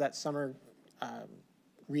until that summer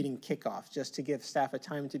reading kickoff, just to give staff a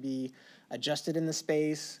time to be adjusted in the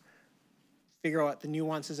space, figure out what the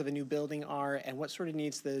nuances of a new building are, and what sort of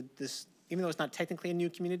needs this, even though it's not technically a new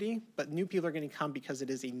community, but new people are going to come because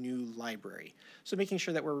it is a new library. So making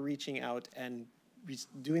sure that we're reaching out and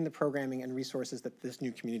doing the programming and resources that this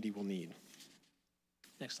new community will need.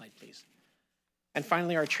 Next slide, please. And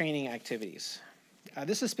finally, our training activities.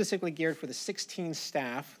 This is specifically geared for the 16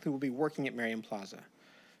 staff who will be working at Merriam Plaza.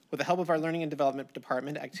 With the help of our Learning and Development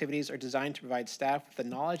Department, activities are designed to provide staff with the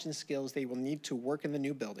knowledge and skills they will need to work in the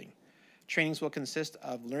new building. Trainings will consist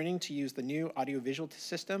of learning to use the new audiovisual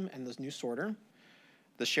system and the new sorter,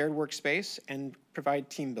 the shared workspace, and provide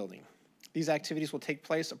team building. These activities will take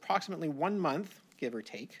place approximately 1 month, give or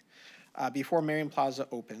take, before Merriam Plaza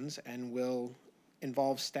opens, and will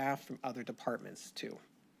involve staff from other departments too.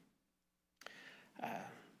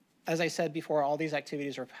 As I said before, all these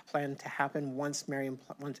activities are planned to happen once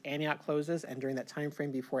Antioch closes and during that time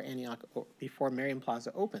frame before Merriam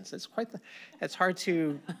Plaza opens. It's hard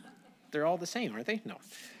to, they're all the same, aren't they? No.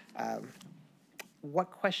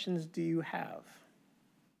 What questions do you have?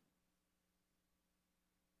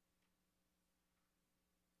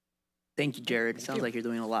 Thank you, Jared. It sounds like you're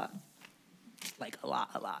doing a lot. Like a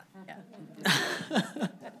lot. Yeah.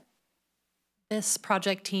 This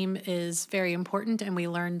project team is very important, and we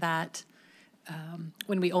learned that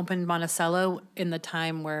when we opened Monticello, in the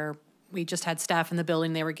time where we just had staff in the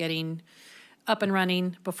building, they were getting up and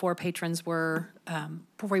running before patrons were,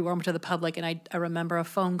 before we were open to the public. And I remember a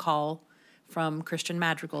phone call from Christian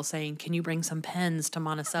Madrigal saying, can you bring some pens to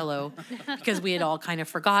Monticello? Because we had all kind of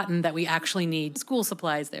forgotten that we actually need school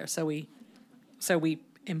supplies there. So we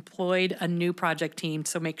employed a new project team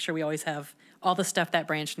to make sure we always have all the stuff that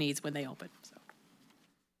branch needs when they open. So.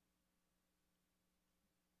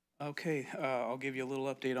 Okay, I'll give you a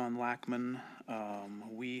little update on Lackman.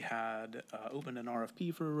 We had opened an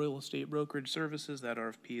RFP for real estate brokerage services. That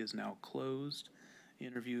RFP is now closed.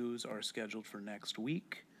 Interviews are scheduled for next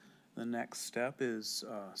week. The next step is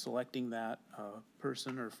selecting that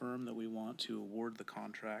person or firm that we want to award the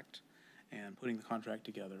contract and putting the contract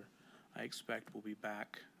together. I anticipate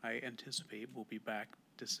we'll be back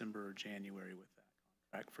December or January with that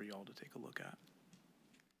contract for y'all to take a look at.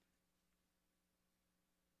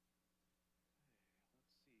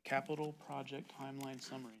 Capital project timeline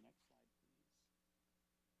summary.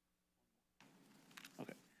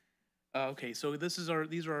 Next slide. Okay, so these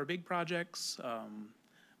are our big projects.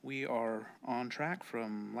 We are on track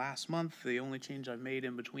from last month. The only change I've made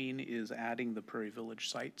in between is adding the Prairie Village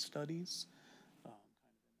site studies, kind of in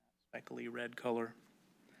that speckly red color.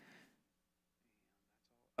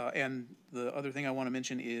 And the other thing I want to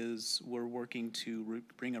mention is we're working to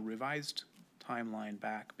bring a revised timeline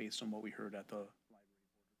back based on what we heard at the library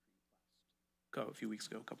board a few weeks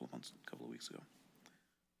ago, a couple of weeks ago.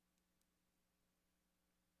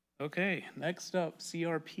 Okay, next up,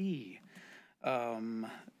 CRP. Let's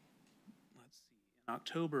see, in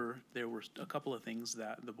October, there were a couple of things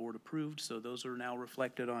that the board approved, so those are now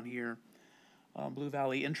reflected on here. Blue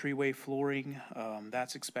Valley entryway flooring,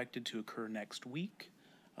 that's expected to occur next week.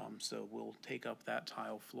 So we'll take up that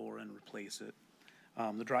tile floor and replace it.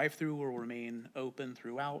 The drive-through will remain open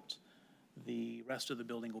throughout. The rest of the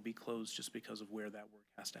building will be closed just because of where that work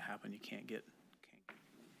has to happen. You can't get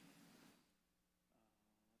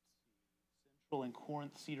Central and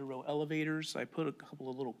Corinth Cedar Row elevators. I put a couple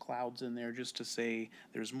of little clouds in there just to say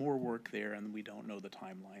there's more work there and we don't know the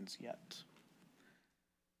timelines yet.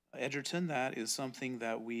 Edgerton, that is something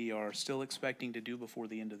that we are still expecting to do before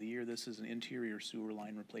the end of the year. This is an interior sewer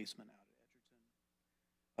line replacement out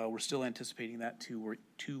at Edgerton. We're still anticipating that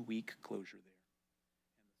two-week closure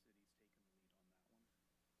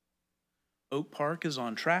there. Oak Park is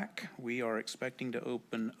on track. We are expecting to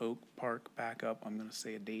open Oak Park back up. I'm going to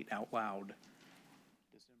say a date out loud.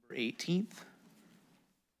 December 18th.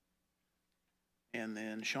 And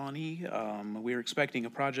then Shawnee, we're expecting a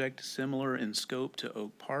project similar in scope to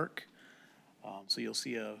Oak Park. So you'll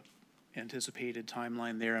see a anticipated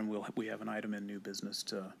timeline there, and we have an item in new business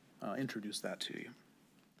to introduce that to you.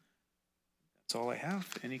 That's all I have.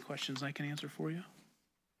 Any questions I can answer for you?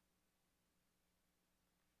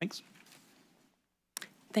 Thanks.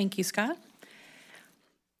 Thank you, Scott.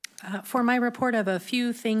 For my report, I have a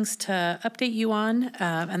few things to update you on,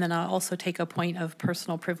 and then I'll also take a point of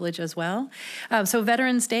personal privilege as well. So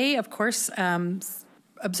Veterans Day, of course,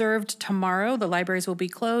 observed tomorrow. The libraries will be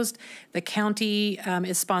closed. The county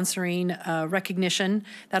is sponsoring recognition.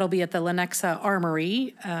 That'll be at the Lenexa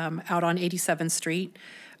Armory out on 87th Street.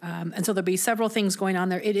 And so there'll be several things going on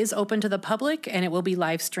there. It is open to the public, and it will be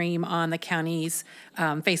live stream on the county's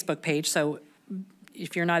Facebook page. So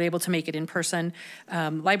if you're not able to make it in person,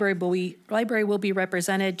 library will be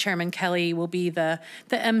represented. Chairman Kelly will be the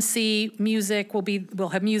MC. Music we'll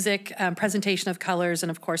have music, presentation of colors, and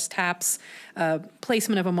of course taps,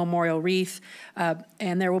 placement of a memorial wreath,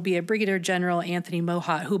 and there will be a Brigadier General Anthony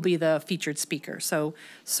Mohat who will be the featured speaker. So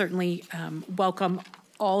certainly welcome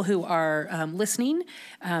all who are listening,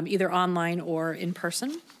 either online or in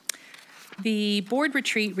person. The board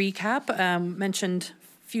retreat recap mentioned.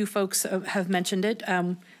 Few folks have mentioned it.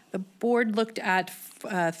 The board looked at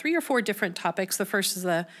 3 or 4 different topics. The first is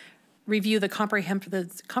the review the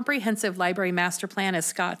comprehensive library master plan, as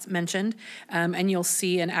Scott mentioned, and you'll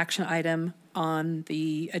see an action item on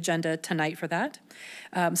the agenda tonight for that.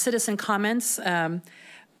 Citizen comments.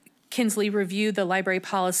 Kinsley reviewed the library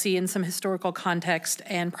policy in some historical context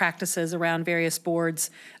and practices around various boards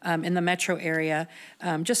in the metro area,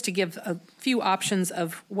 just to give a few options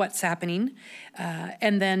of what's happening.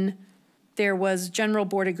 And then there was general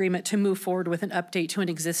board agreement to move forward with an update to an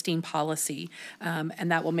existing policy, and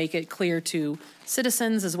that will make it clear to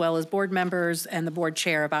citizens as well as board members and the board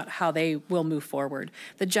chair about how they will move forward.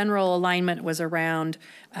 The general alignment was around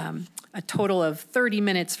a total of 30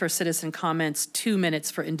 minutes for citizen comments, 2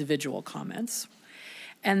 minutes for individual comments.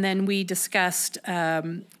 And then we discussed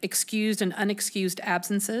excused and unexcused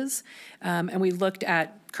absences, and we looked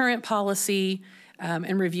at current policy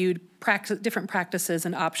and reviewed different practices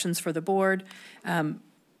and options for the board. We're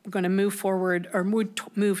going to move forward or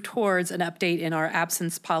move towards an update in our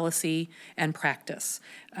absence policy and practice.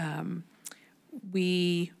 Then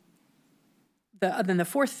the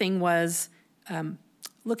fourth thing was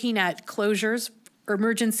looking at closures,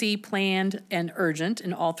 emergency, planned, and urgent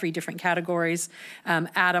in all 3 different categories.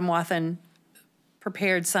 Adam Wathen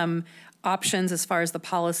prepared some options as far as the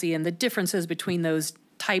policy and the differences between those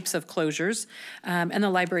types of closures. And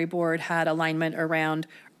the library board had alignment around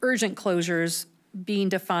urgent closures being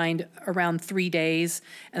defined around 3 days,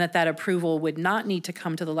 and that approval would not need to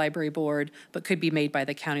come to the library board, but could be made by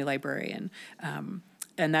the county librarian.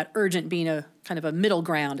 And that urgent being a kind of a middle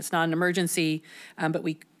ground. It's not an emergency, but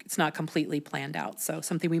it's not completely planned out. So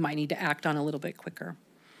something we might need to act on a little bit quicker.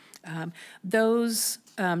 Those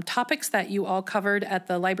topics that you all covered at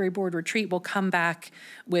the library board retreat will come back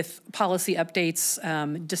with policy updates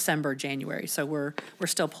December, January. So we're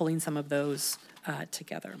still pulling some of those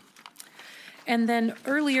together. And then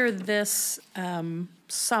earlier this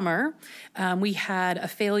summer, we had a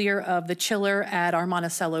failure of the chiller at our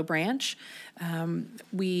Monticello branch.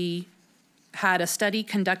 We had a study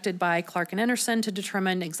conducted by Clark and Anderson to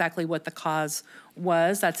determine exactly what the cause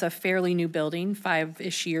was. That's a fairly new building,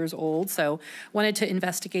 5-ish years old, so wanted to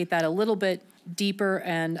investigate that a little bit deeper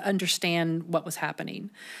and understand what was happening.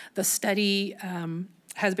 The study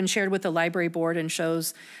has been shared with the library board and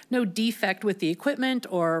shows no defect with the equipment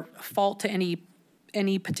or fault to any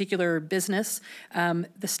any particular business.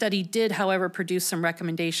 The study did, however, produce some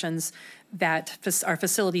recommendations that our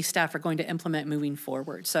facility staff are going to implement moving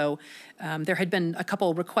forward. So there had been a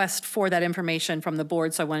couple requests for that information from the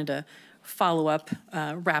board, so I wanted to follow up,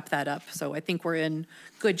 wrap that up. So I think we're in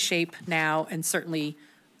good shape now, and certainly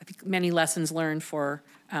I think many lessons learned for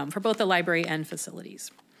both the library and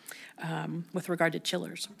facilities. With regard to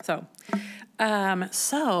chillers. So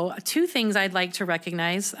two things I'd like to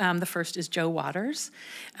recognize. The first is Joe Waters.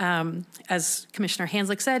 As Commissioner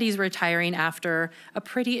Hanslick said, he's retiring after a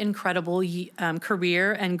pretty incredible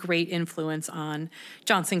career and great influence on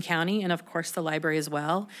Johnson County and of course the library as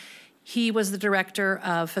well. He was the director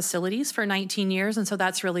of facilities for 19 years, and so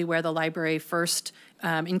that's really where the library first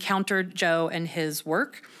encountered Joe and his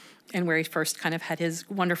work, and where he first kind of had his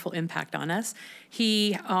wonderful impact on us.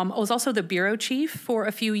 He was also the bureau chief for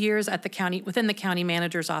a few years at the county, within the county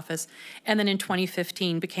manager's office, and then in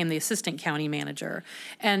 2015 became the assistant county manager.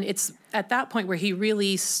 And it's at that point where he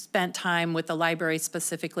really spent time with the library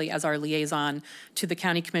specifically as our liaison to the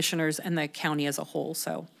county commissioners and the county as a whole.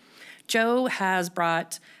 So Joe has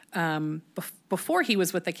brought, before he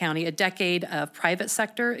was with the county, a decade of private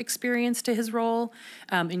sector experience to his role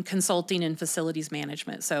in consulting and facilities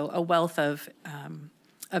management, so a wealth of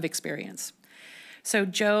experience. So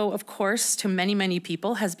Joe, of course, to many, many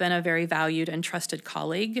people, has been a very valued and trusted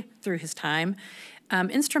colleague through his time.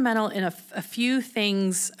 Instrumental in a few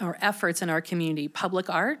things or efforts in our community, public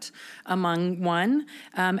art among one,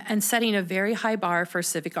 and setting a very high bar for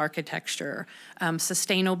civic architecture,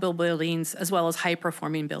 sustainable buildings, as well as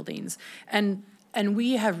high-performing buildings. And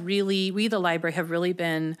we, the library, have really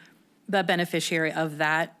been the beneficiary of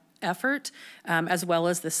that effort, as well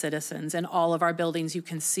as the citizens. In all of our buildings, you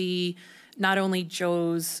can see not only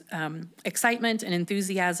Joe's excitement and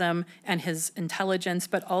enthusiasm and his intelligence,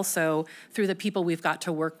 but also through the people we've got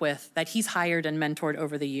to work with that he's hired and mentored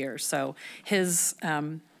over the years. So his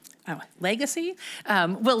legacy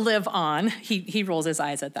will live on. He rolls his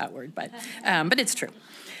eyes at that word, but it's true.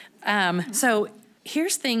 So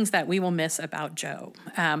here's things that we will miss about Joe.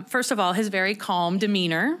 First of all, his very calm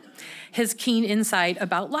demeanor, his keen insight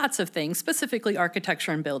about lots of things, specifically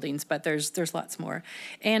architecture and buildings, but there's lots more,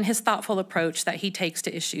 and his thoughtful approach that he takes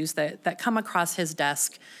to issues that come across his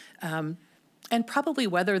desk, and probably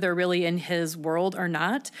whether they're really in his world or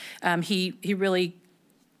not, he really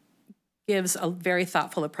gives a very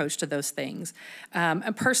thoughtful approach to those things.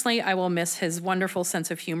 And personally, I will miss his wonderful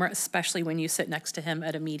sense of humor, especially when you sit next to him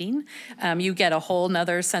at a meeting. You get a whole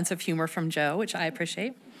nother sense of humor from Joe, which I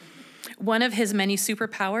appreciate. One of his many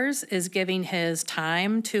superpowers is giving his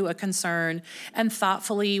time to a concern and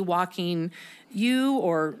thoughtfully walking you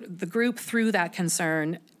or the group through that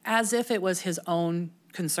concern as if it was his own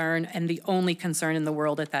concern and the only concern in the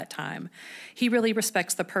world at that time. He really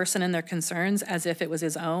respects the person and their concerns as if it was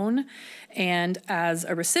his own. And as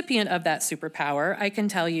a recipient of that superpower, I can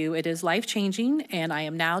tell you it is life-changing, and I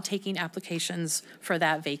am now taking applications for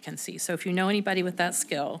that vacancy. So if you know anybody with that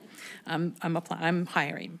skill, I'm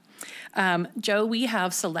hiring. Joe, we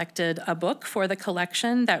have selected a book for the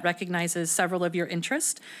collection that recognizes several of your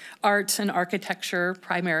interests, art and architecture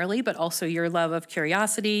primarily, but also your love of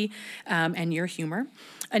curiosity and your humor.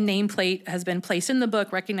 A nameplate has been placed in the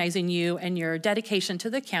book recognizing you and your dedication to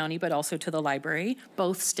the county, but also to the library,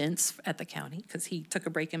 both stints at the county, because he took a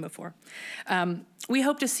break in before. We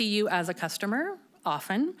hope to see you as a customer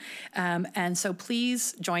often, and so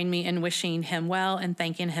please join me in wishing him well and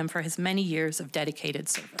thanking him for his many years of dedicated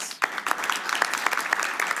service.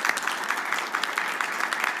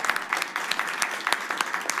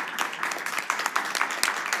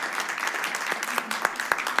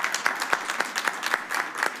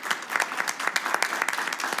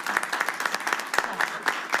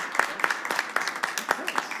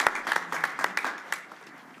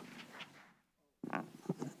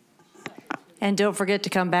 And don't forget to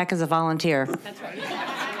come back as a volunteer. That's right.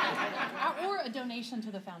 Or a donation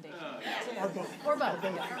to the foundation. Or both.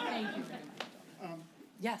 Thank you very much.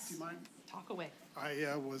 Yes. Do you mind? Talk away.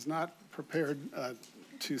 I was not prepared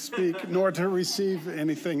to speak nor to receive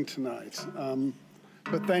anything tonight.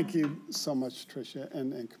 But thank you so much, Tricia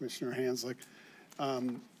and Commissioner Hanslick.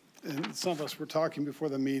 And some of us were talking before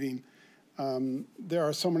the meeting. There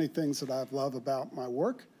are so many things that I love about my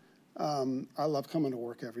work. I love coming to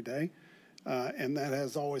work every day. And that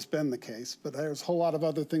has always been the case. But there's a whole lot of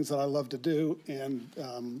other things that I love to do,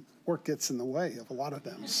 and work gets in the way of a lot of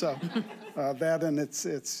them. So that, and it's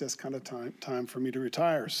just kind of time for me to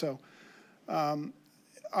retire. So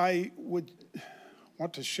I would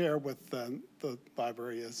want to share with the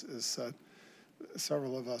library, as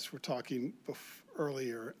several of us were talking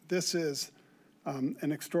earlier. This is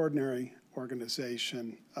an extraordinary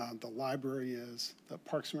organization the library is, the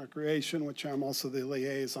Parks and Recreation, which I'm also the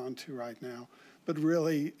liaison to right now. But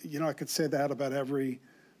really, you know, I could say that about every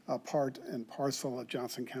part and parcel of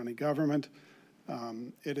Johnson County government.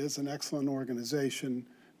 It is an excellent organization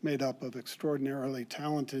made up of extraordinarily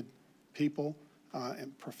talented people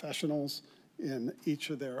and professionals in each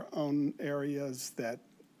of their own areas that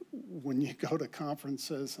when you go to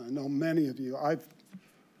conferences, I know many of you,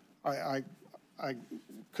 I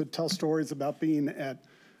could tell stories about being at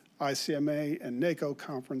ICMA and NACO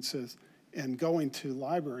conferences and going to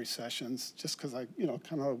library sessions just because I, you know,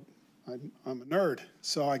 I'm a nerd.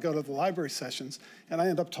 So I go to the library sessions and I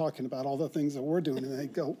end up talking about all the things that we're doing and they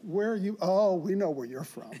go, where are you? Oh, we know where you're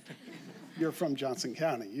from. You're from Johnson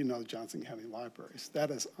County. You know Johnson County libraries. That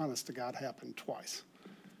has, honest to God, happened twice.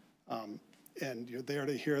 And you're there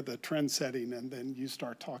to hear the trend setting, and then you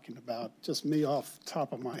start talking about, just me off the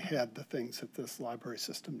top of my head, the things that this library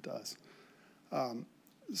system does.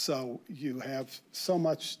 So you have so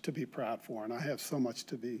much to be proud for, and I have so much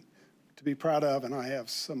to be proud of, and I have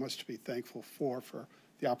so much to be thankful for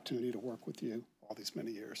the opportunity to work with you all these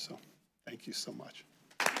many years. So thank you so much.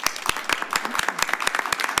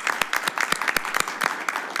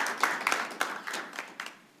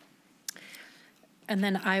 And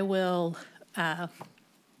then I will, I'll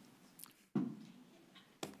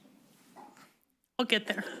get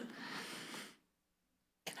there.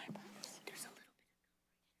 Can I borrow this? There's a little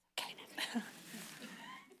bit. Okay.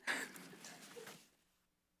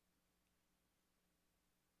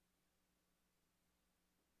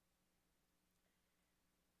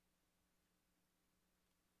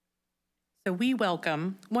 So we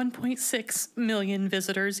welcome 1.6 million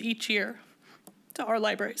visitors each year to our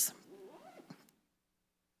libraries.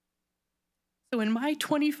 So in my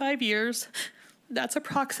 25 years, that's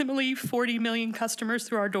approximately 40 million customers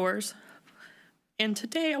through our doors. And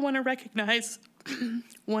today I want to recognize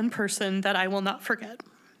one person that I will not forget.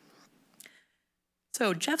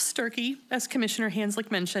 So Jeff Sturkey, as Commissioner Hanslick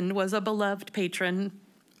mentioned, was a beloved patron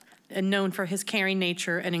and known for his caring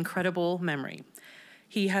nature and incredible memory.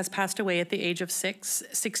 He has passed away at the age of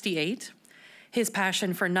 68. His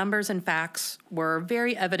passion for numbers and facts were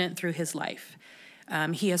very evident through his life.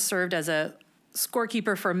 He has served as a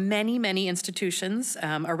scorekeeper for many, many institutions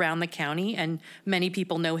around the county, and many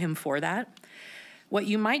people know him for that. What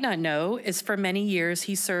you might not know is for many years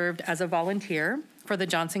he served as a volunteer for the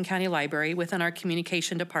Johnson County Library within our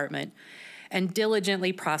communication department and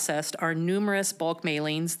diligently processed our numerous bulk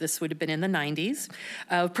mailings, this would have been in the 90s,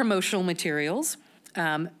 of promotional materials.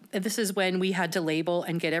 This is when we had to label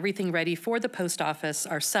and get everything ready for the post office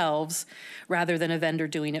ourselves rather than a vendor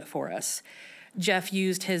doing it for us. Jeff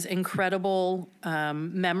used his incredible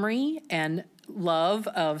memory and love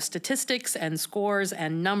of statistics and scores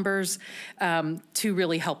and numbers to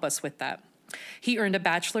really help us with that. He earned a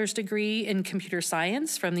bachelor's degree in computer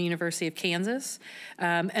science from the University of Kansas.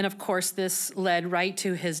 And of course, this led right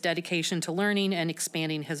to his dedication to learning and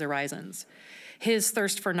expanding his horizons. His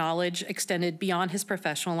thirst for knowledge extended beyond his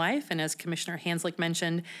professional life, and as Commissioner Hanslick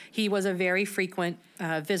mentioned, he was a very frequent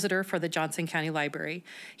visitor for the Johnson County Library.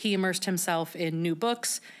 He immersed himself in new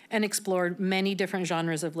books and explored many different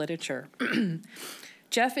genres of literature.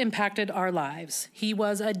 Jeff impacted our lives. He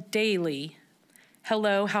was a daily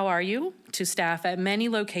hello, how are you, to staff at many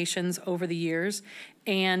locations over the years,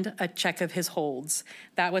 and a check of his holds.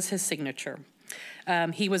 That was his signature.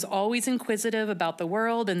 He was always inquisitive about the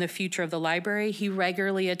world and the future of the library. He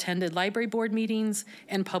regularly attended library board meetings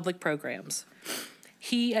and public programs.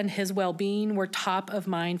 He and his well-being were top of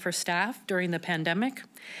mind for staff during the pandemic,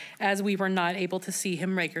 as we were not able to see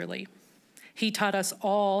him regularly. He taught us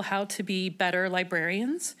all how to be better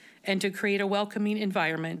librarians and to create a welcoming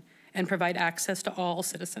environment and provide access to all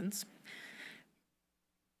citizens.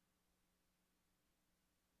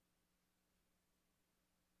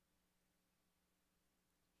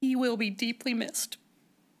 He will be deeply missed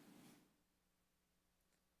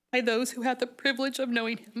by those who had the privilege of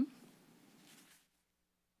knowing him.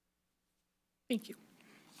 Thank you.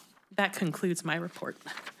 That concludes my report.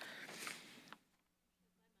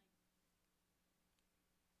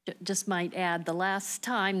 Just might add, the last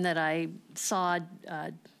time that I saw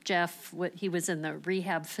Jeff, he was in the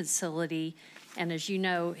rehab facility, and as you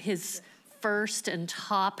know, his first and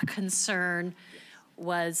top concern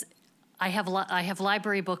was, I have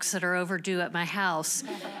library books that are overdue at my house.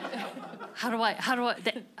 How do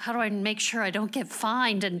I make sure I don't get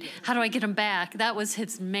fined, and how do I get them back? That was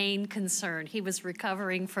his main concern. He was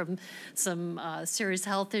recovering from some serious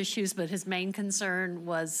health issues, but his main concern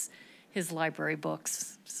was his library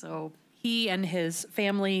books. So he and his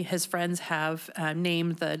family, his friends have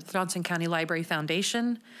named the Johnson County Library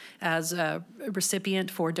Foundation as a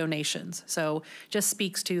recipient for donations. So just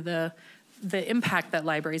speaks to the impact that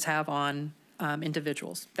libraries have on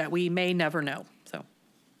individuals that we may never know. So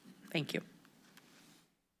thank you.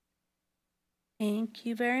 Thank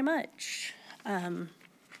you very much. We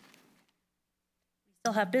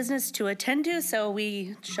still have business to attend to, so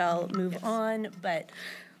we shall move on, but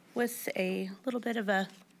with a little bit of a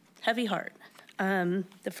heavy heart.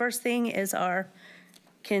 The first thing is our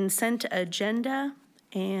consent agenda,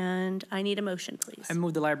 and I need a motion, please. I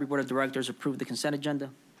move the Library Board of Directors approve the consent agenda.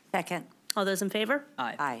 Second. All those in favor?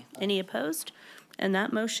 Aye. Aye. Any opposed? And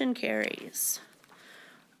that motion carries.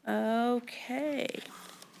 Okay.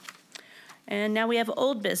 And now we have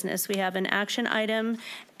old business. We have an action item,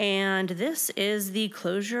 and this is the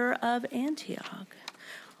closure of Antioch.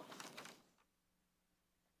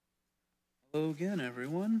 Hello again,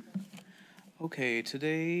 everyone. Okay,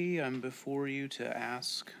 today I'm before you to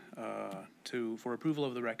ask for approval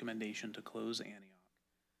of the recommendation to close Antioch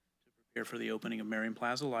to prepare for the opening of Marion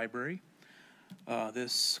Plaza Library.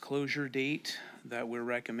 This closure date that we're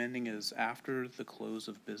recommending is after the close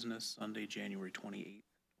of business, Sunday, January 28th.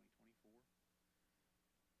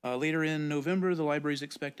 Later in November, the library is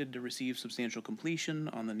expected to receive substantial completion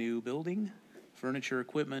on the new building. Furniture,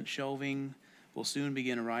 equipment, shelving will soon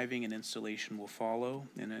begin arriving, and installation will follow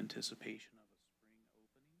in anticipation of a spring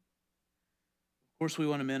opening. Of course, we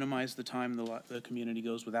want to minimize the time the community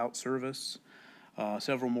goes without service.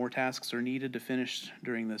 Several more tasks are needed to finish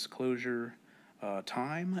during this closure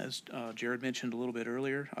time, as Jared mentioned a little bit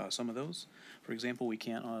earlier, some of those. For example, we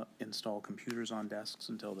can't install computers on desks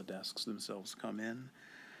until the desks themselves come in.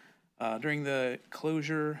 During the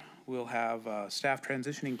closure, we'll have staff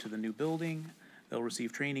transitioning to the new building. They'll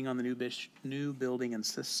receive training on the new building and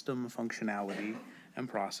system functionality and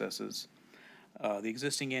processes. The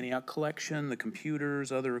existing Antioch collection, the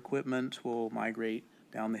computers, other equipment will migrate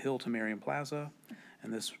down the hill to Marion Plaza,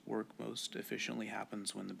 and this work most efficiently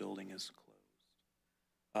happens when the building is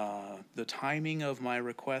closed. The timing of my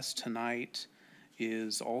request tonight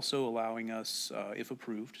is also allowing us, if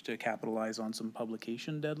approved, to capitalize on some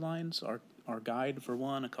publication deadlines. Our guide, for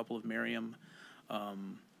one, a couple of Merriam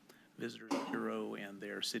Visitors Bureau and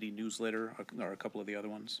their city newsletter are a couple of the other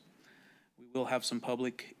ones. We will have some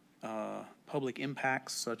public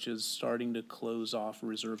impacts, such as starting to close off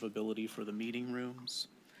reservability for the meeting rooms,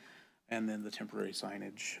 and then the temporary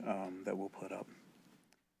signage that we'll put up.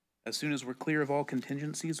 As soon as we're clear of all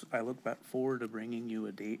contingencies, I look back forward to bringing you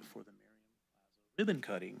a date for the ribbon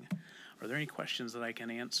cutting. Are there any questions that I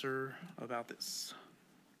can answer about this?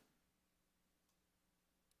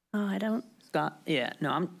 Oh, I don't. Scott, yeah,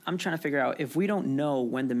 no, I'm trying to figure out, if we don't know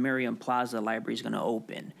when the Marion Plaza Library is going to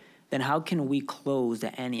open, then how can we close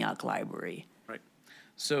the Antioch Library? Right.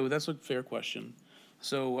 So that's a fair question.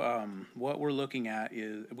 So what we're looking at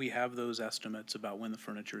is, we have those estimates about when the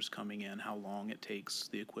furniture is coming in, how long it takes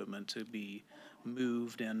the equipment to be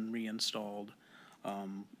moved and reinstalled.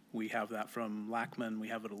 We have that from Lackman. We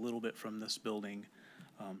have it a little bit from this building.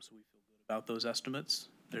 So we feel good about those estimates.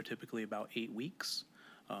 They're typically about 8 weeks.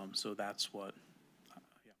 So that's what,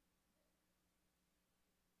 yeah.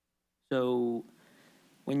 So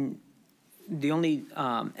when the only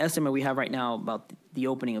estimate we have right now about the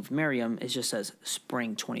opening of Merriam, it just says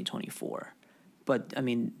spring 2024. But I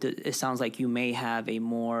mean, it sounds like you may have a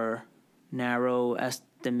more narrow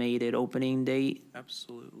estimated opening date.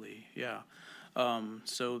 Absolutely, yeah.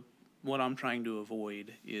 So what I'm trying to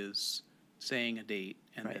avoid is saying a date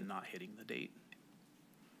and then not hitting the date.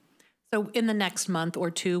 So in the next month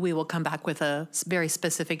or two, we will come back with a very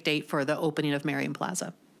specific date for the opening of Marion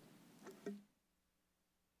Plaza.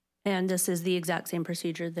 And this is the exact same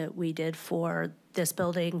procedure that we did for this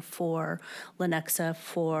building, for Lenexa,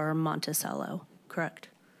 for Monticello, correct?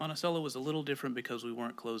 Monticello was a little different because we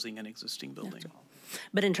weren't closing an existing building.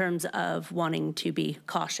 But in terms of wanting to be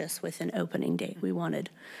cautious with an opening date, we wanted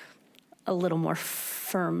a little more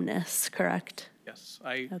firmness, correct? Yes,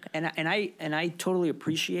 Okay. And I totally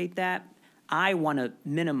appreciate that. I want to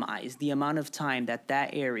minimize the amount of time that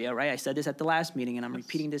area, right? I said this at the last meeting, and I'm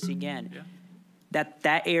repeating this again. Yeah.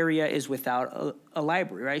 That area is without a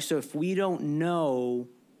library, right? So if we don't know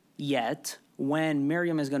yet when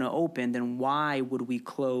Merriam is going to open, then why would we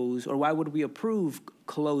close, or why would we approve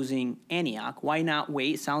closing Antioch? Why not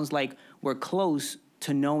wait? Sounds like we're close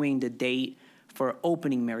to knowing the date for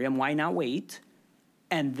opening Merriam. Why not wait?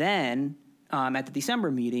 And then at the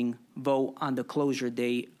December meeting, vote on the closure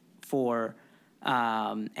date for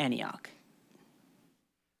Antioch.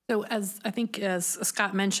 So as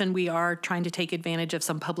Scott mentioned, we are trying to take advantage of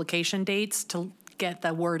some publication dates to get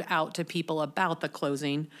the word out to people about the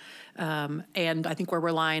closing. And I think we're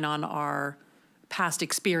relying on our past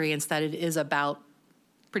experience that it is about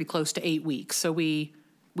pretty close to 8 weeks. So we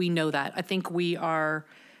know that. I think we are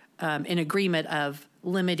in agreement of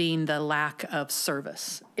limiting the lack of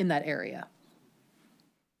service in that area.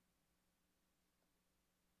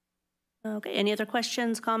 Okay, any other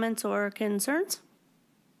questions, comments, or concerns?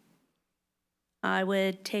 I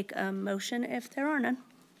would take a motion if there are none.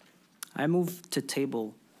 I move to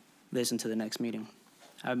table this into the next meeting.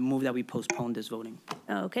 I move that we postpone this voting.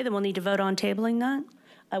 Okay, then we'll need to vote on tabling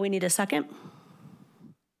that. We need a second.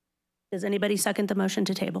 Does anybody second the motion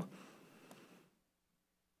to table?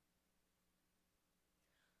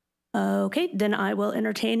 Okay, then I will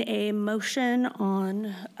entertain a motion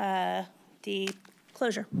on the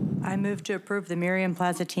closure. I move to approve the Miriam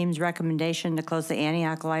Plaza team's recommendation to close the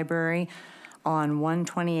Antioch Library on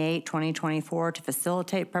 1/28/2024 to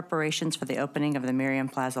facilitate preparations for the opening of the Miriam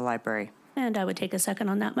Plaza Library. And I would take a second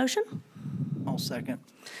on that motion. I'll second.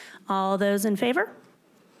 All those in favor?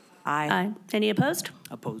 Aye. Aye. Any opposed?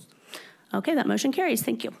 Opposed. Okay, that motion carries.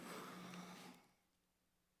 Thank you.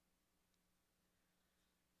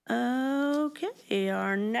 Okay,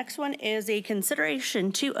 our next one is a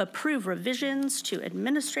consideration to approve revisions to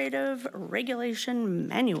Administrative Regulation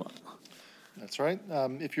Manual. That's right.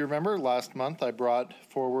 If you remember, last month I brought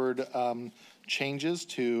forward changes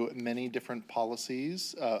to many different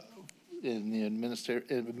policies in the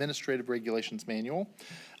Administrative Regulations Manual.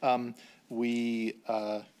 We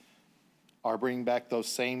are bringing back those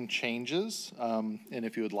same changes, and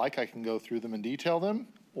if you would like, I can go through them and detail them,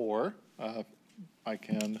 or I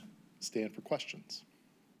can stand for questions.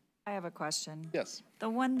 I have a question. Yes. The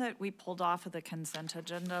one that we pulled off of the consent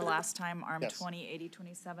agenda last time, ARM Yes.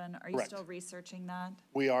 208027, are you Correct. still researching that?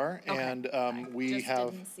 We are, Okay. and I we just have.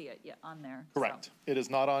 didn't see it yet on there. Correct. It is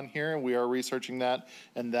not on here. We are researching that,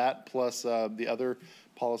 and that plus the other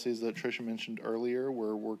policies that Tricia mentioned earlier,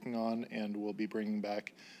 we're working on and we'll be bringing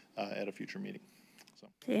back at a future meeting. So.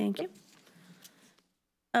 Thank you.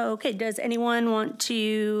 Okay, does anyone want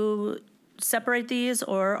to separate these,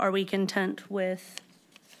 or are we content with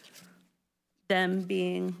them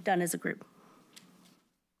being done as a group?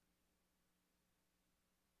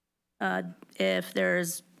 If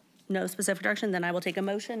there's no specific direction, then I will take a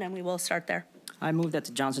motion and we will start there. I move that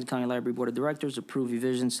the Johnson County Library Board of Directors approve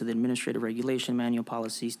revisions to the Administrative Regulation Manual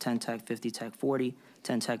Policies 10 Tech 50 Tech 40,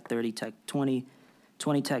 10 Tech 30 Tech 20,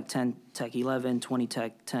 20 Tech 10 Tech 11, 20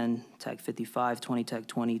 Tech 10 Tech 55, 20 Tech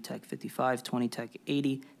 20 Tech 55, 20 Tech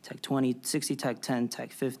 80 Tech 20, 60 Tech 10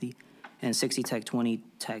 Tech 50, and 60 Tech 20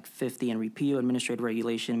 Tech 50, and repeal Administrative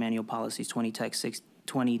Regulation Manual Policies 20 Tech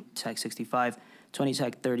 65, 20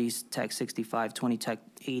 Tech 30 Tech 65, 20 Tech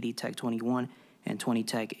 80 Tech 21, and 20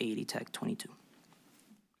 Tech 80 Tech 22.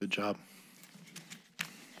 Good job.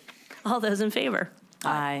 All those in favor?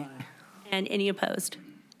 Aye. And any opposed?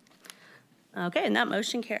 Okay, and that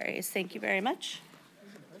motion carries. Thank you very much.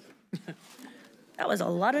 That was a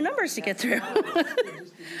lot of numbers to get through.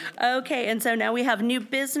 Okay, and so now we have new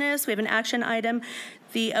business. We have an action item,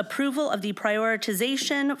 the approval of the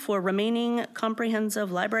prioritization for remaining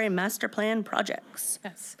comprehensive library master plan projects.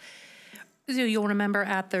 Yes. So you'll remember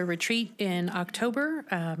at the retreat in October,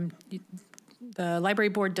 the library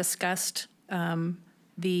board discussed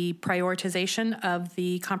the prioritization of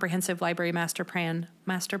the comprehensive library master plan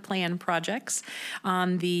projects.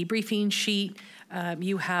 On the briefing sheet,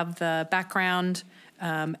 you have the background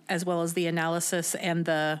as well as the analysis and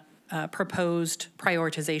the proposed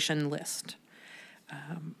prioritization list.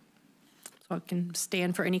 So I can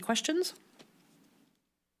stand for any questions.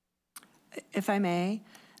 If I may,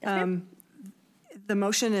 the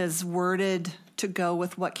motion is worded to go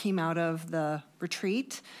with what came out of the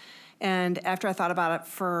retreat. And after I thought about it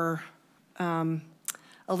for a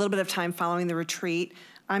little bit of time following the retreat,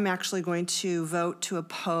 I'm actually going to vote to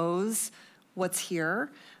oppose what's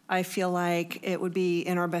here. I feel like it would be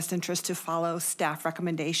in our best interest to follow staff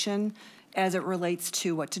recommendation as it relates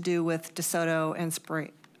to what to do with DeSoto and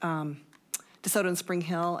Spring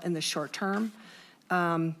Hill in the short term,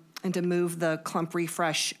 and to move the clump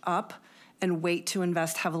refresh up and wait to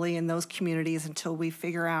invest heavily in those communities until we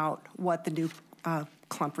figure out what the new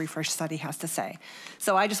clump refresh study has to say.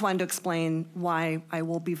 So I just wanted to explain why I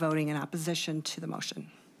will be voting in opposition to the motion.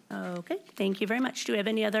 Okay, thank you very much. Do we have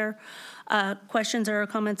any other questions or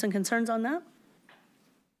comments and concerns on that?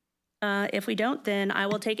 If we don't, then I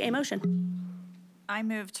will take a motion. I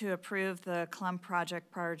move to approve the clump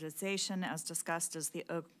project prioritization as discussed as the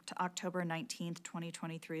October 19th,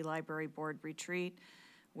 2023 Library Board Retreat,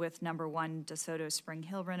 with number 1, DeSoto Spring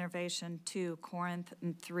Hill renovation, 2, Corinth,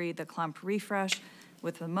 and 3, the clump refresh,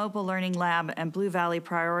 with the mobile learning lab and Blue Valley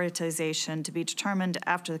prioritization to be determined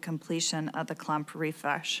after the completion of the clump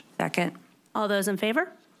refresh. Second. All those in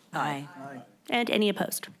favor? Aye. And any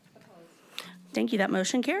opposed? Thank you, that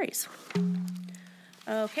motion carries.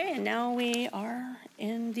 Okay, and now we are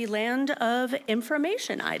in the land of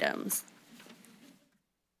information items.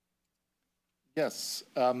 Yes,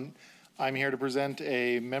 I'm here to present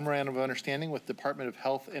a memorandum of understanding with Department of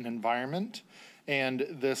Health and Environment. And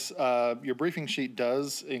this, your briefing sheet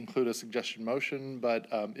does include a suggested motion, but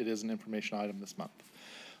it is an information item this month.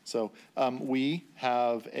 So we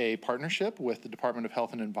have a partnership with the Department of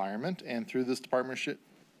Health and Environment, and through this partnership,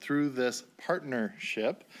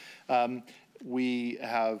 we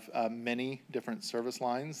have many different service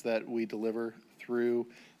lines that we deliver through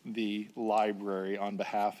the library on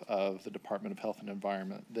behalf of the Department of Health and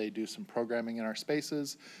Environment. They do some programming in our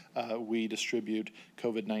spaces. We distribute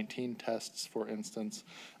COVID-19 tests, for instance,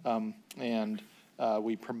 and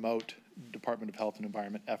we promote Department of Health and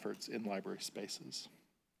Environment efforts in library spaces.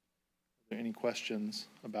 Are there any questions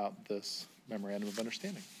about this memorandum of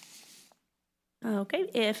understanding? Okay,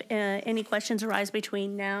 if any questions arise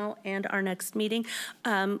between now and our next meeting,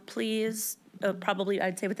 please, probably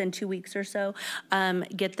I'd say within 2 weeks or so,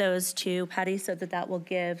 get those to Patty so that that will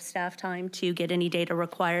give staff time to get any data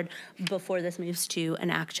required before this moves to an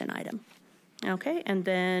action item. Okay, and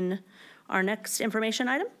then our next information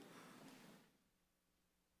item.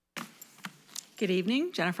 Good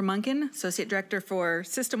evening, Jennifer Munkin, Associate Director for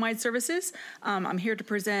System-Wide Services. I'm here to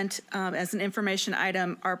present as an information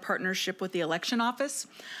item our partnership with the Election Office.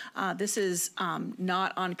 This is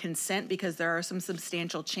not on consent because there are some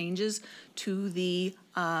substantial changes to the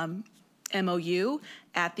MOU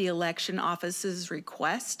at the Election Office's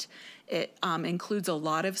request. It includes a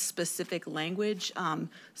lot of specific language,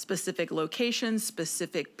 specific locations,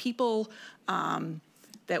 specific people,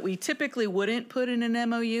 that we typically wouldn't put in an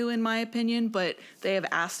MOU, in my opinion, but they have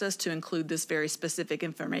asked us to include this very specific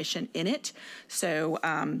information in it. So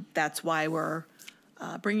that's why we're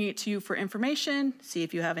bringing it to you for information. See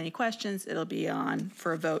if you have any questions. It'll be on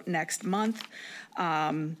for a vote next month.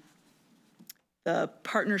 The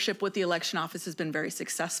partnership with the Election Office has been very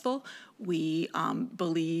successful. We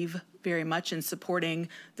believe very much in supporting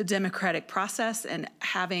the democratic process, and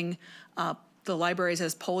having the libraries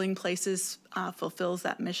as polling places fulfills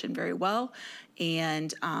that mission very well,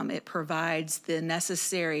 and it provides the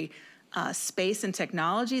necessary space and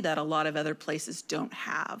technology that a lot of other places don't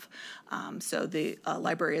have. So the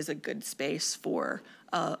library is a good space for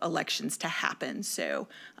elections to happen. So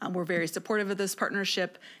we're very supportive of this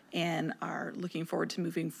partnership and are looking forward to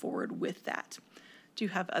moving forward with that. Do you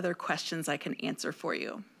have other questions I can answer for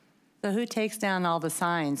you? So who takes down all the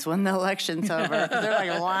signs when the election's over? They're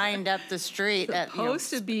like lined up the street. Supposed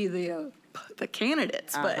to be the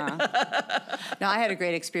candidates, but. No, I had a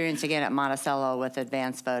great experience again at Monticello with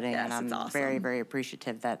advanced voting, Yes, and I'm awesome. very, very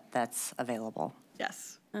appreciative that that's available.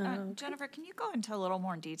 Yes. Jennifer, can you go into a little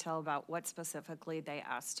more detail about what specifically they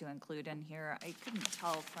asked to include in here? I couldn't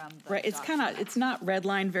tell from the Right, it's not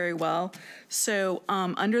redlined very well. So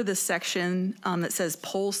under the section that says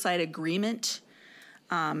poll site agreement,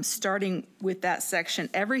 starting with that section,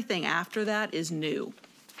 everything after that is new.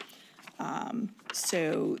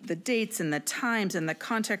 So the dates and the times and the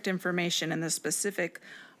contact information and the specific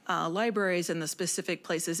libraries and the specific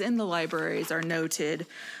places in the libraries are noted.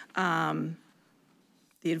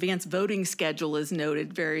 The advanced voting schedule is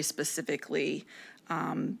noted very specifically.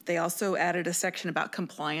 They also added a section about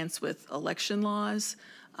compliance with election laws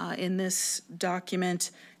in this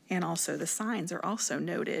document, and also the signs are also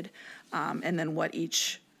noted, and then what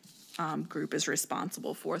each group is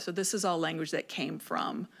responsible for. So this is all language that came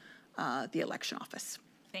from the election office.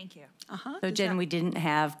 Thank you. So Jen, we didn't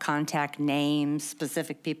have contact names,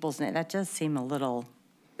 specific people's name. That does seem a little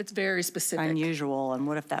It's very specific. unusual. And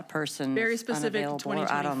what if that person Very is specific, unavailable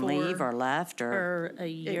or out on 2024. leave or left or a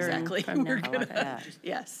year Exactly. from now. We're gonna,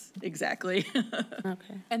 yes, exactly.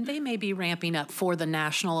 Okay. And they may be ramping up for the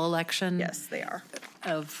national election. Yes, they are.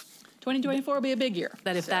 Of 2024 will be a big year.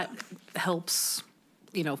 that if that helps,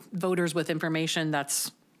 voters with information,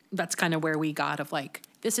 that's kind of where we got of like,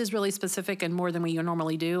 this is really specific and more than we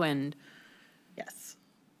normally do, and Yes.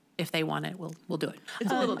 if they want it, we'll do it.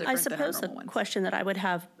 It's a little different I than our suppose a normal ones. question that I would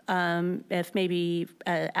have, if maybe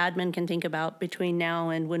admin can think about between now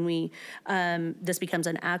and when this becomes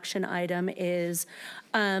an action item, is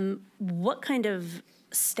what kind of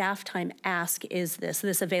staff time ask is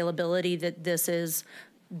this availability that this is,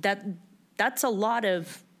 that's a lot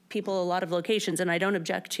of people a lot of locations, and I don't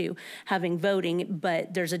object to having voting,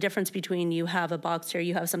 but there's a difference between you have a box here,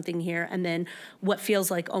 you have something here, and then what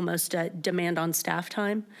feels like almost a demand on staff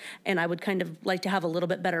time. And I would kind of like to have a little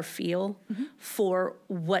bit better feel for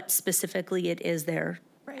what specifically it is they're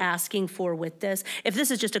asking for with this. If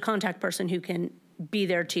this is just a contact person who can be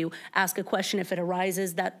there to ask a question if it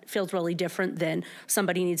arises, that feels really different than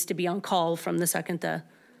somebody needs to be on call from the second the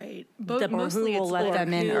Right. Mostly who will let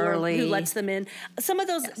them in early. Who lets them in. Some of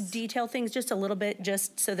those detail things, just a little bit,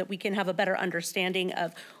 just so that we can have a better understanding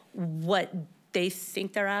of what they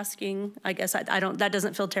think they're asking. I guess I don't, that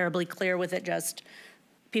doesn't feel terribly clear with it, just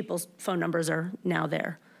people's phone numbers are now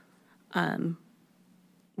there.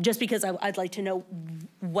 Just because I'd like to know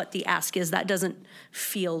what the ask is, that doesn't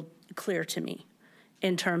feel clear to me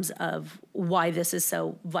in terms of why this is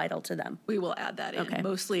so vital to them. We will add that in. Okay.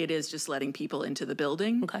 Mostly it is just letting people into the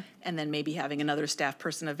building. Okay. And then maybe having another staff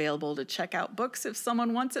person available to check out books if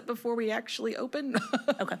someone wants it before we actually open.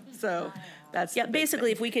 Okay. So that's. Yeah,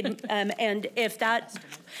 basically, if we could, and if that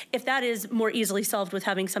is more easily solved with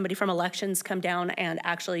having somebody from elections come down and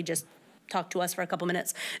actually just talk to us for a couple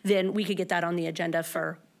minutes, then we could get that on the agenda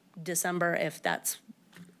for December if that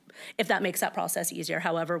makes that process easier.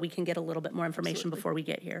 However, we can get a little bit more information before we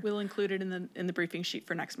get here. We'll include it in the briefing sheet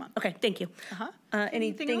for next month. Okay, thank you.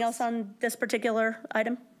 Anything else on this particular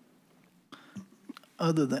item?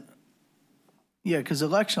 Other than, yeah, because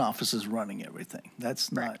election office is running everything.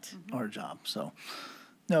 That's not our job, so.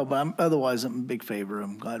 No, but otherwise, I'm in big favor.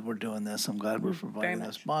 I'm glad we're doing this. I'm glad we're providing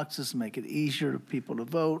those boxes to make it easier for people to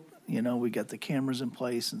vote. You know, we got the cameras in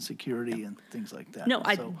place and security and things like that. No,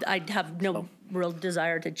 I have no real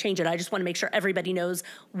desire to change it. I just want to make sure everybody knows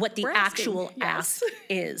what the actual ask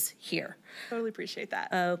is here. Totally appreciate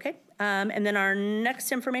that. Okay, and then our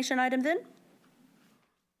next information item then?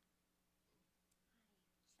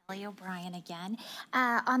 O'Brien again.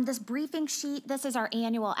 On this briefing sheet, this is our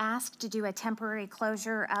annual ask to do a temporary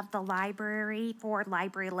closure of the library for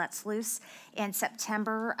Library Lets Loose in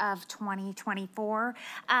September of 2024.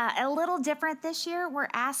 A little different this year. We're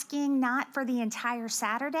asking not for the entire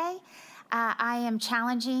Saturday. I am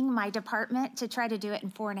challenging my department to try to do it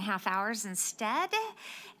in 4.5 hours instead.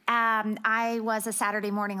 I was a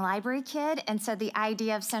Saturday morning library kid, and so the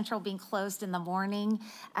idea of Central being closed in the morning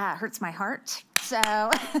hurts my heart. So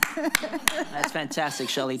that's fantastic,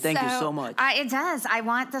 Shelley. Thank you so much. It does. I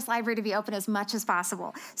want this library to be open as much as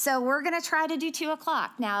possible. So we're going to try to do 2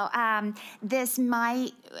 o'clock. Now, this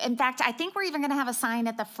might, in fact, I think we're even going to have a sign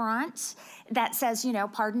at the front that says, you know,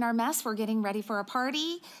 pardon our mess, we're getting ready for a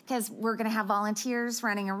party, because we're going to have volunteers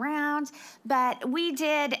running around. But we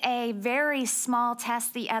did a very small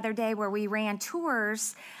test the other day where we ran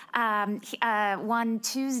tours one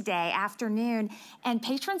Tuesday afternoon, and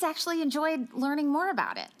patrons actually enjoyed learning more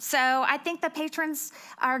about it. So I think the patrons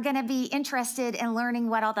are going to be interested in learning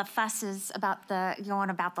what all the fuss is about going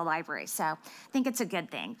about the library. So I think it's a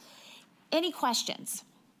good thing. Any questions?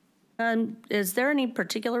 Is there any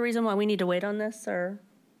particular reason why we need to wait on this, or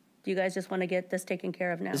do you guys just want to get this taken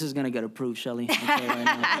care of now? This is going to get approved, Shelley.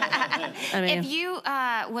 I mean, if you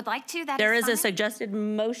would like to, there is a suggested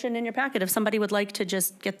motion in your packet. If somebody would like to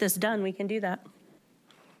just get this done, we can do that.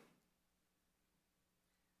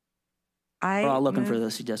 We're all looking for the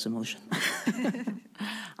suggested motion.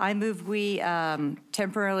 I move we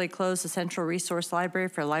temporarily close the Central Resource Library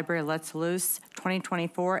for Library Lets Loose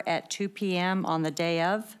 2024 at 2 p.m. on the day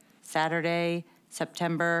of Saturday,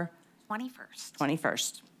 September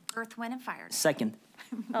 21st. Earth, Wind, and Fire. Second.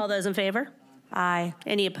 All those in favor? Aye.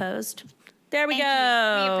 Any opposed? There we go.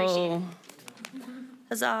 We appreciate it.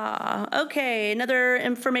 Huzzah. Okay, another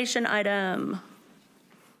information item.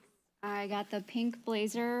 I got the pink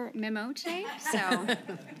blazer memo today, so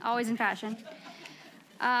always in fashion.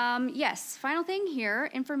 Yes, final thing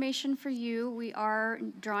here, information for you. We are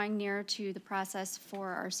drawing near to the process for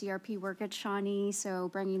our CRP work at Shawnee, so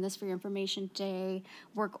bringing this for your information today,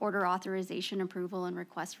 work order authorization approval and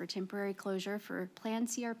request for temporary closure for planned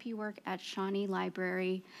CRP work at Shawnee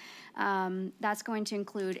Library. That's going to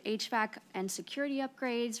include HVAC and security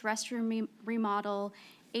upgrades, restroom remodel,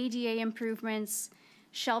 ADA improvements,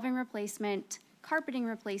 shelving replacement, carpeting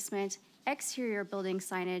replacement, exterior building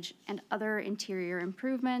signage, and other interior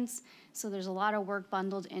improvements. So there's a lot of work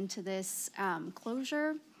bundled into this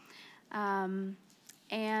closure.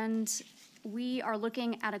 And we are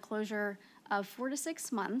looking at a closure of 4 to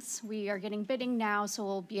 6 months. We are getting bidding now, so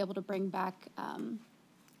we'll be able to bring back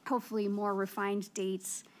hopefully more refined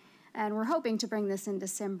dates. And we're hoping to bring this in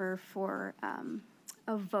December for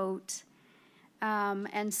a vote.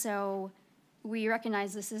 And so we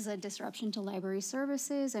recognize this is a disruption to library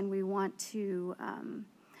services, and we want to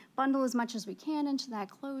bundle as much as we can into that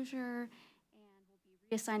closure,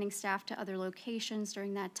 reassigning staff to other locations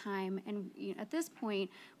during that time. And at this point,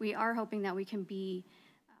 we are hoping that we can be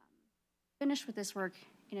finished with this work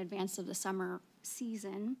in advance of the summer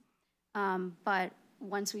season. But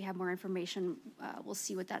once we have more information, we'll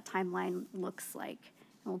see what that timeline looks like,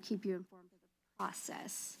 and we'll keep you informed of the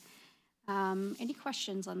process. Any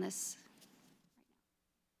questions on this?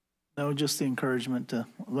 No, just the encouragement to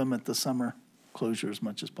limit the summer closure as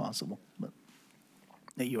much as possible, but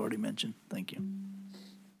that you already mentioned. Thank you.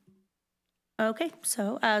 Okay,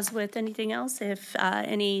 so as with anything else, if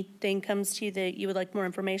anything comes to you that you would like more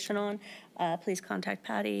information on, please contact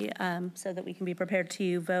Patty so that we can be prepared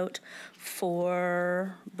to vote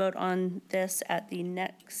on this at the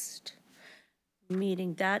next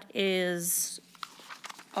meeting. That is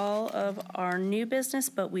all of our new business,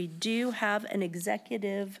 but we do have an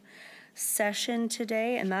executive session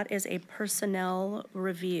today, and that is a personnel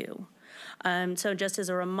review. So just as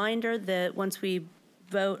a reminder that once we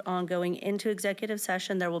vote on going into executive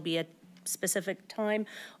session, there will be a specific time.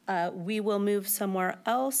 We will move somewhere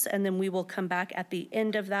else, and then we will come back at the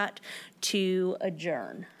end of that to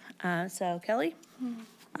adjourn. So Kelly?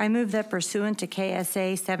 I move that pursuant to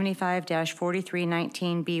KSA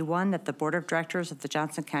 75-4319B1, that the Board of Directors of the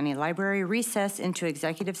Johnson County Library recess into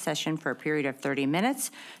executive session for a period of 30 minutes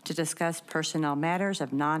to discuss personnel matters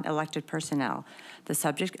of non-elected personnel. The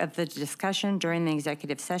subject of the discussion during the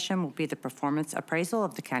executive session will be the performance appraisal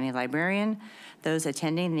of the county librarian. Those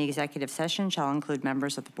attending the executive session shall include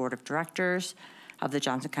members of the Board of Directors of the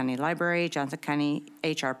Johnson County Library, Johnson County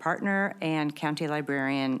HR partner, and County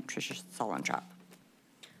Librarian Tricia Solentrop.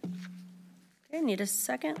 Okay, need a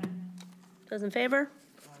second? Those in favor?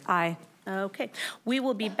 Aye. Okay, we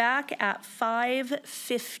will be back at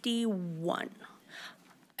 5:51.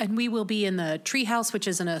 And we will be in the treehouse, which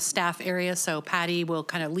is in a staff area, so Patty will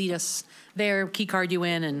kind of lead us there, key card you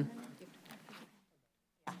in, and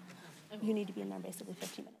You need to be in there basically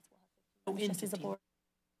 15 minutes. We'll have 15 minutes just as a board.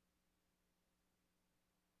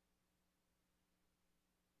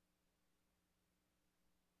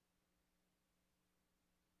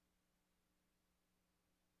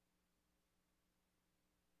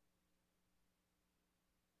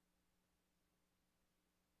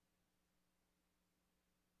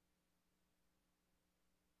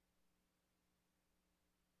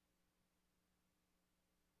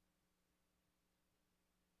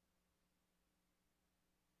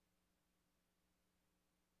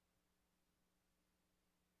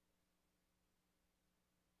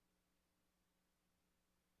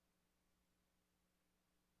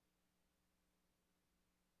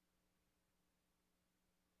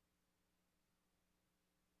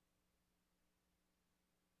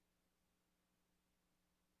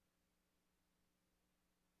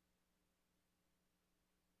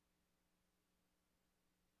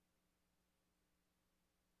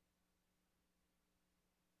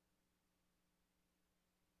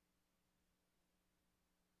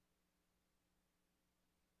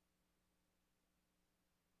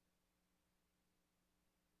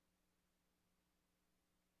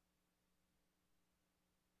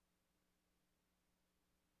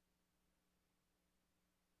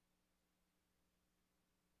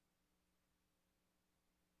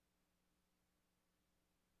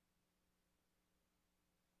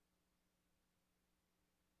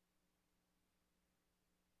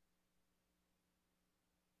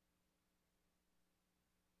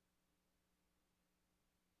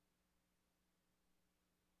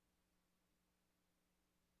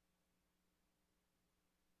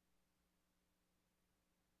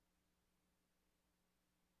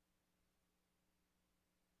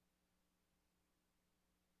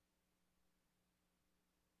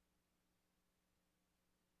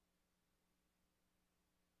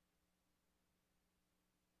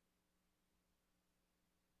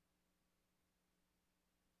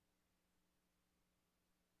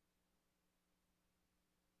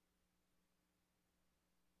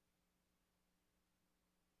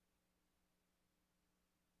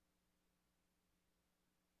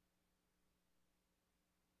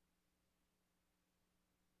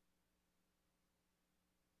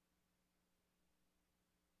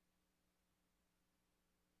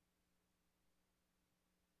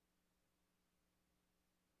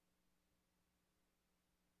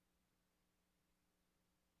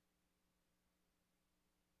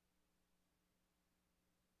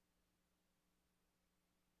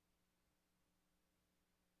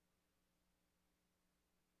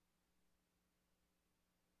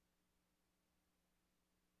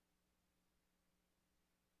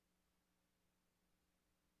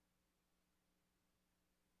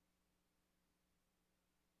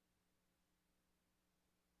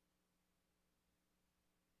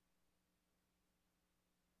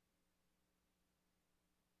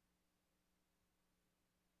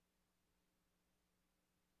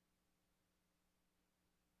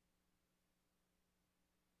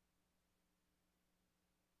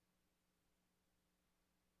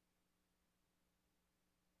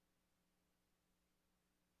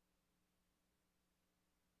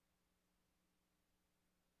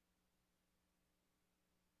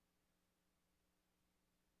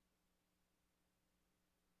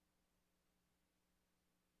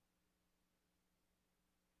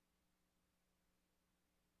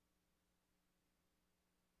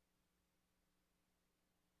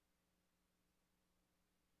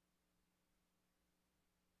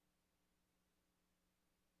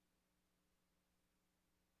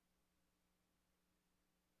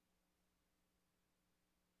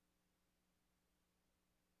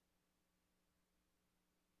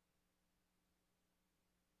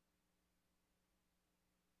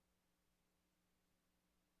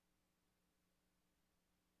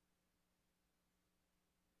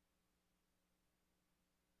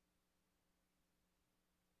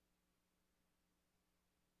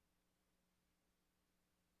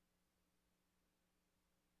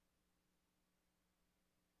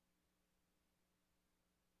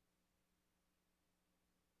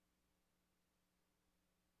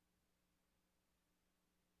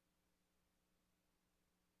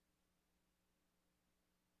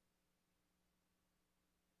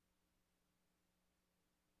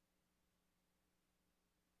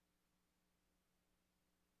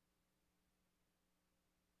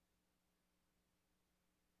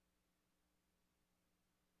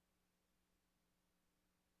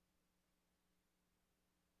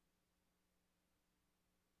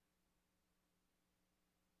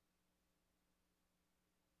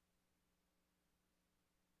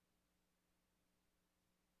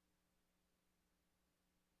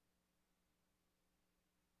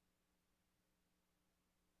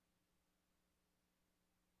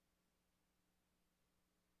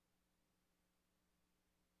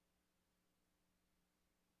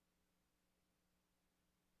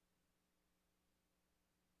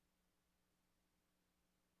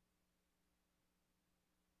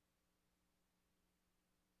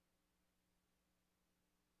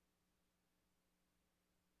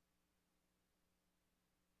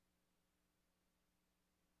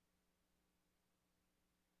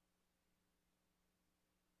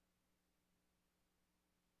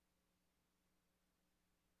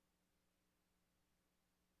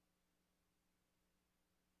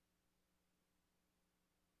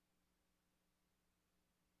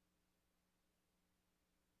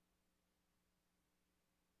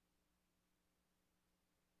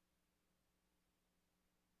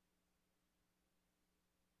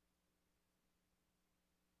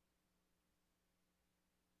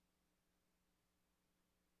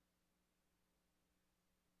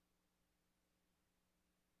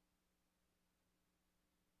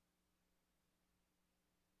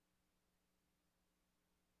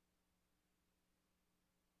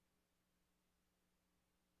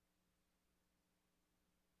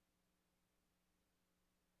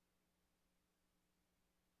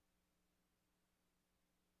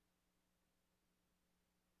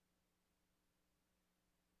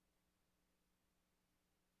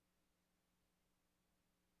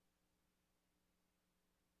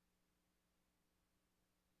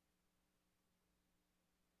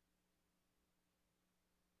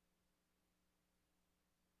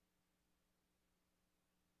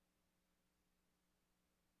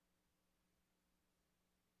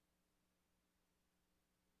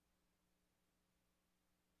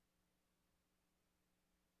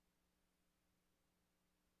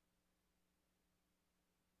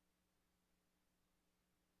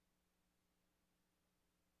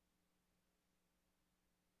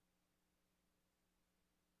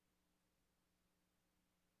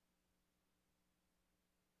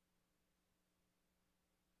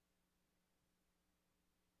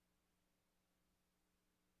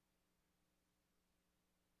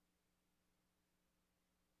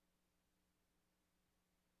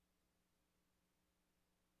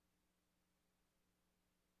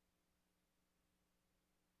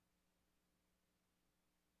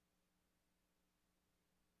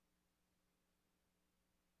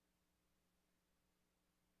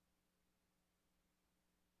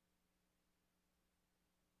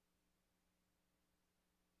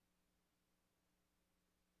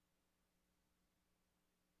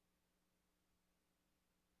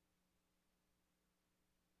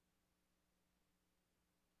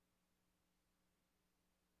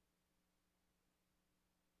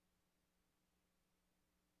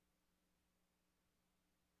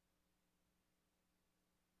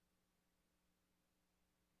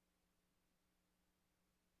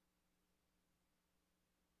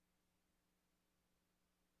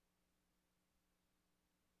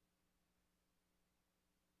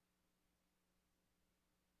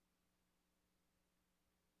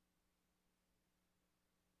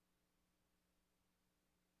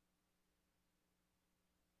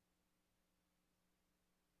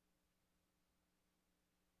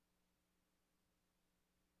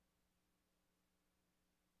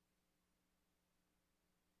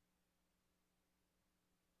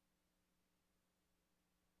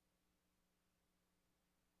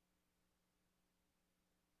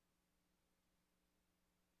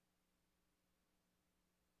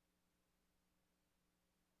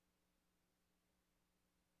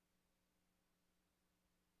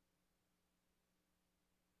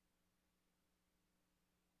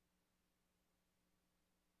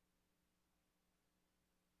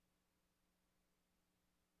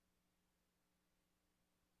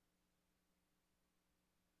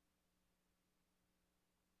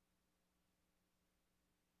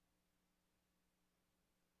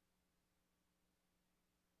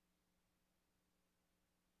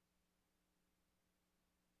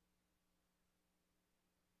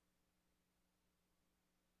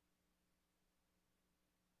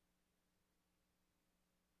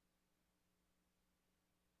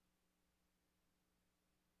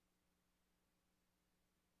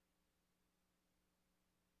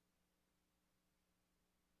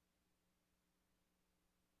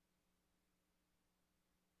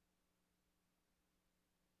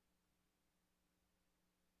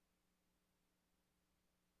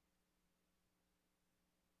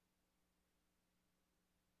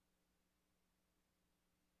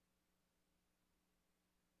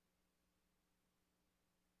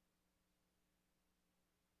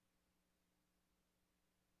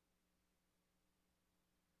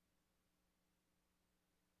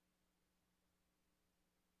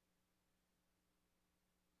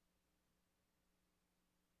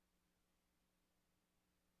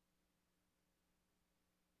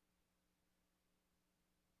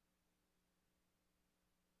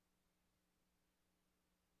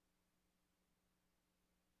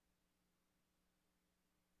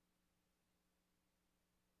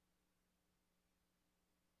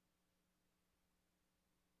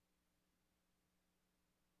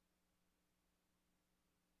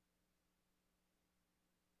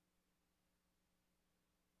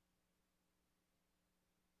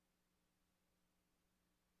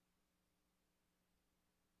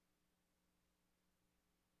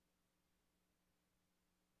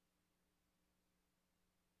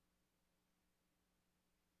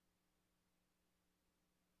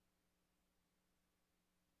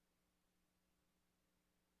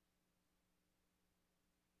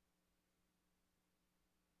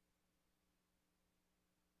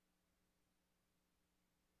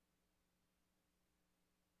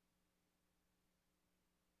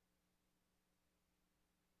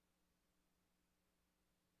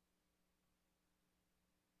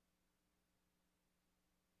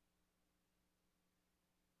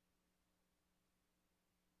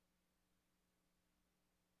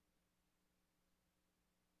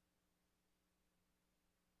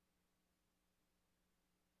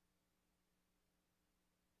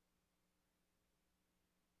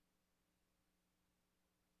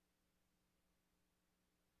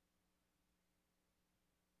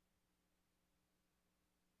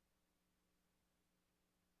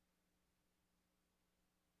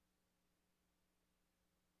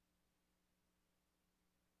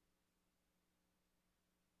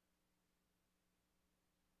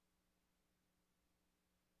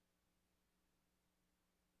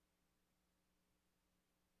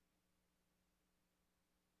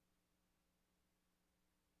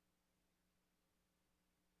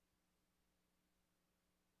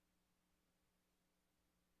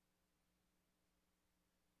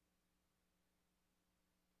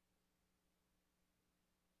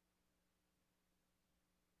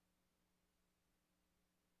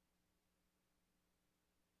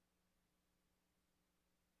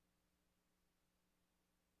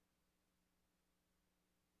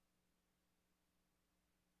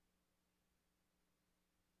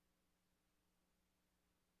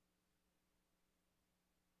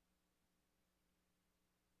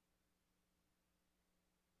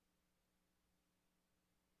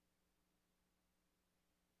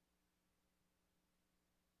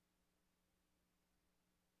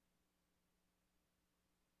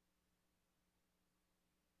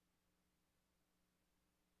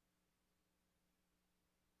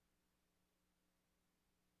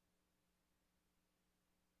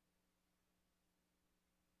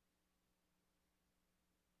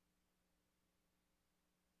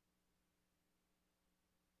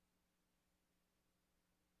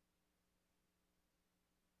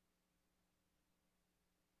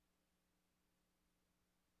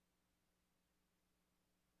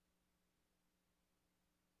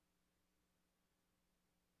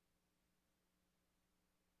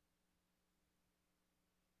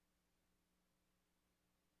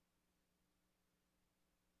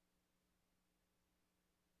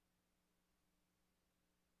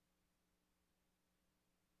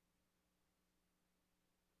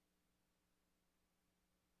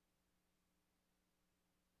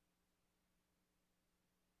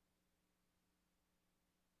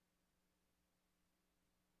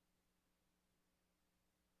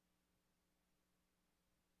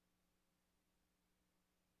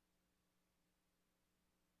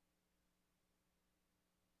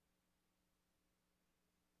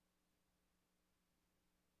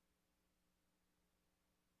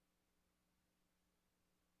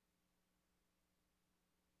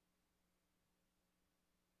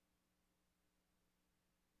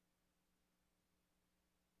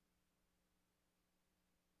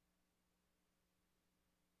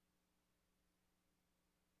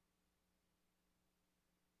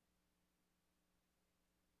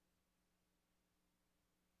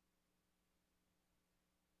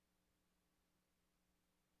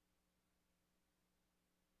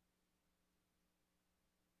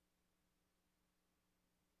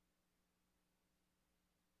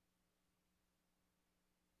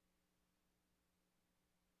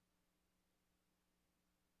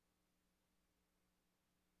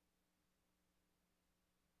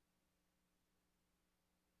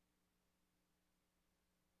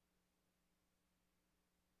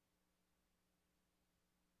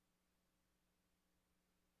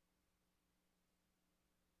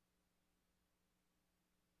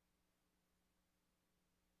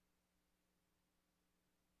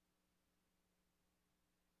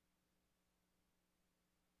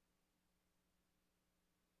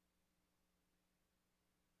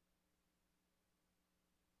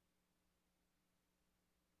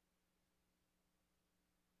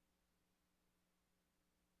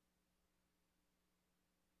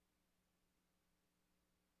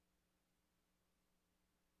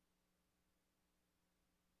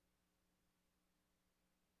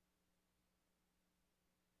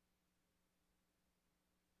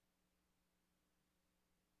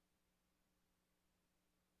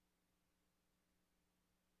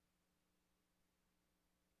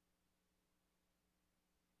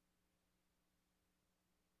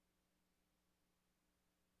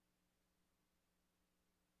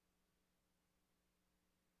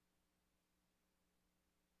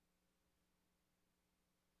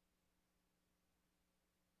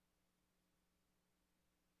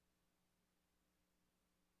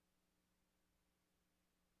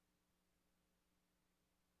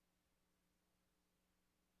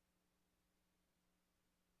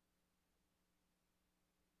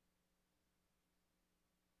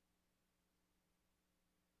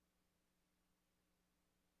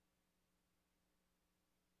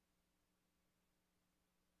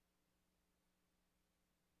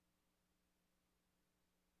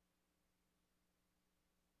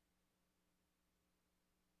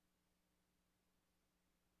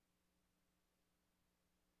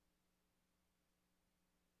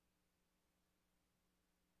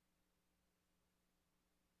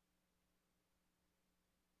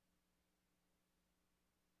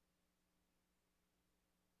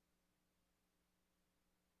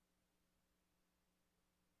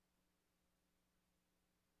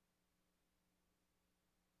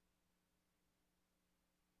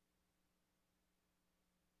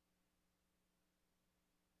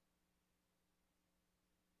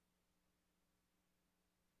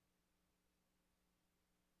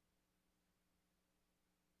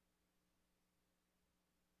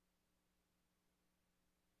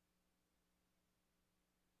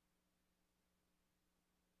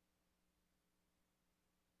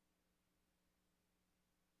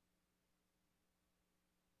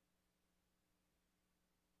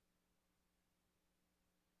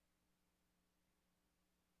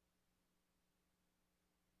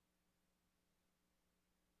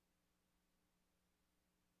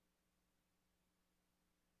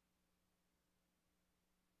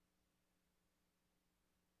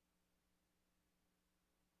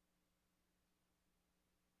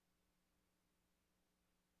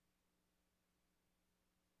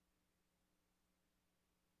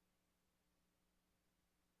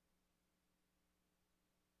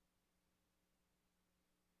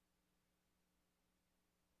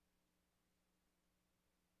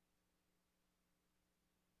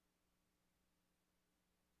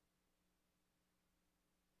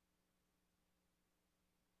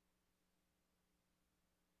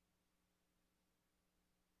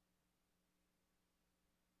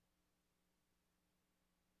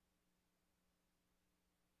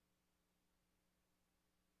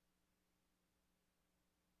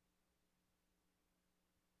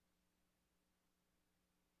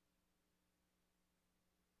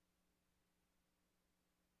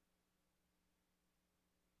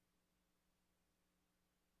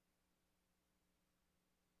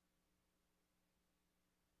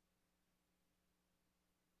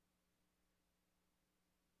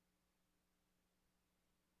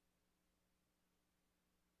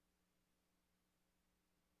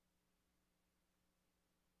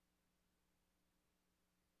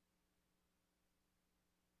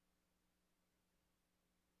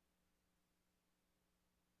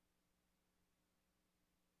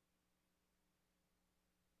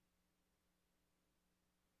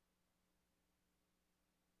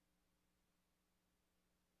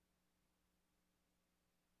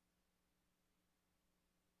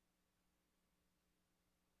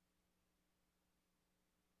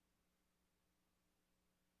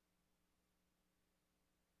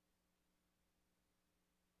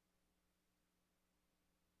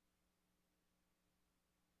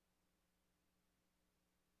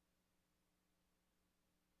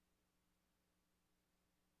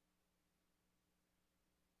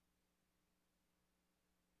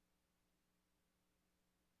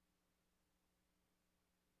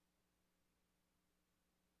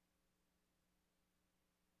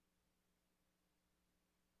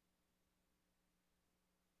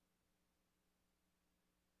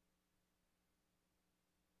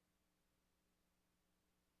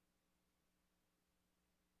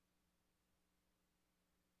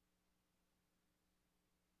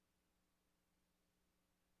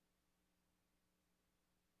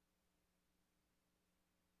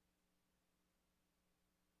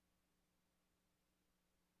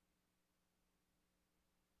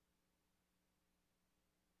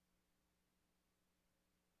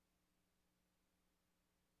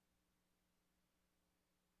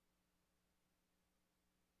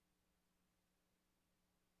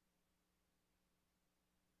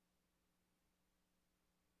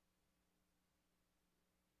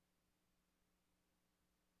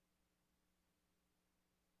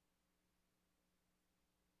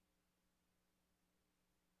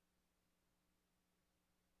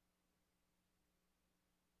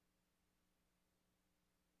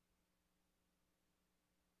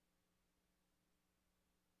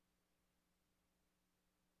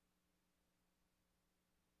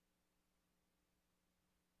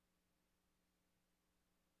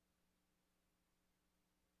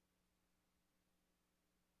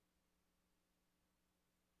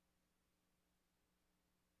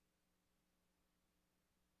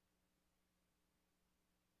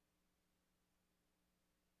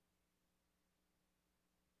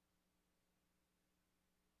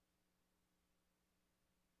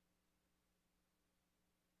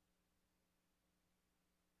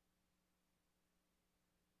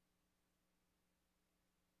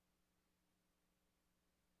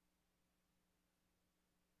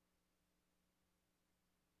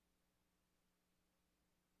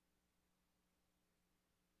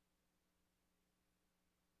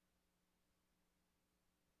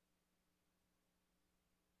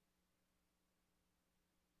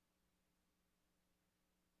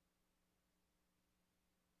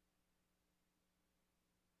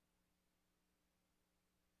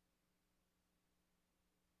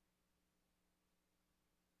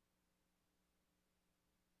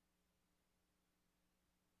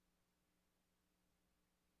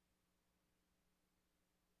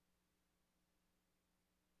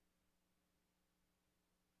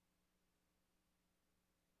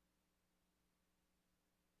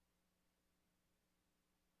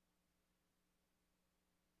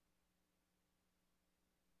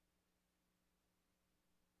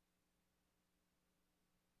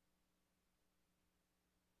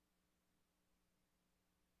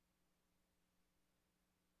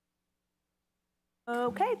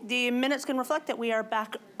 Okay, the minutes can reflect that we are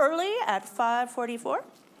back early at 5:44.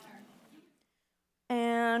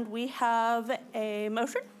 And we have a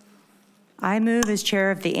motion. I move as chair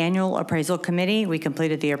of the annual appraisal committee. We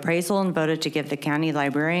completed the appraisal and voted to give the county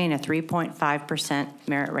librarian a 3.5%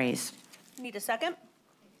 merit raise. Need a second?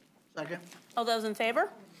 Second. All those in favor?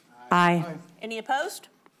 Aye. Any opposed?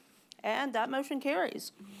 And that motion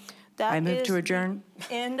carries. That I move is to adjourn.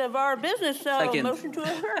 the end of our business, so Second. motion to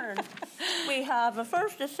adjourn. We have a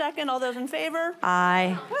first, a second, all those in favor?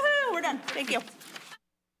 Aye. Woohoo, we're done. Thank you.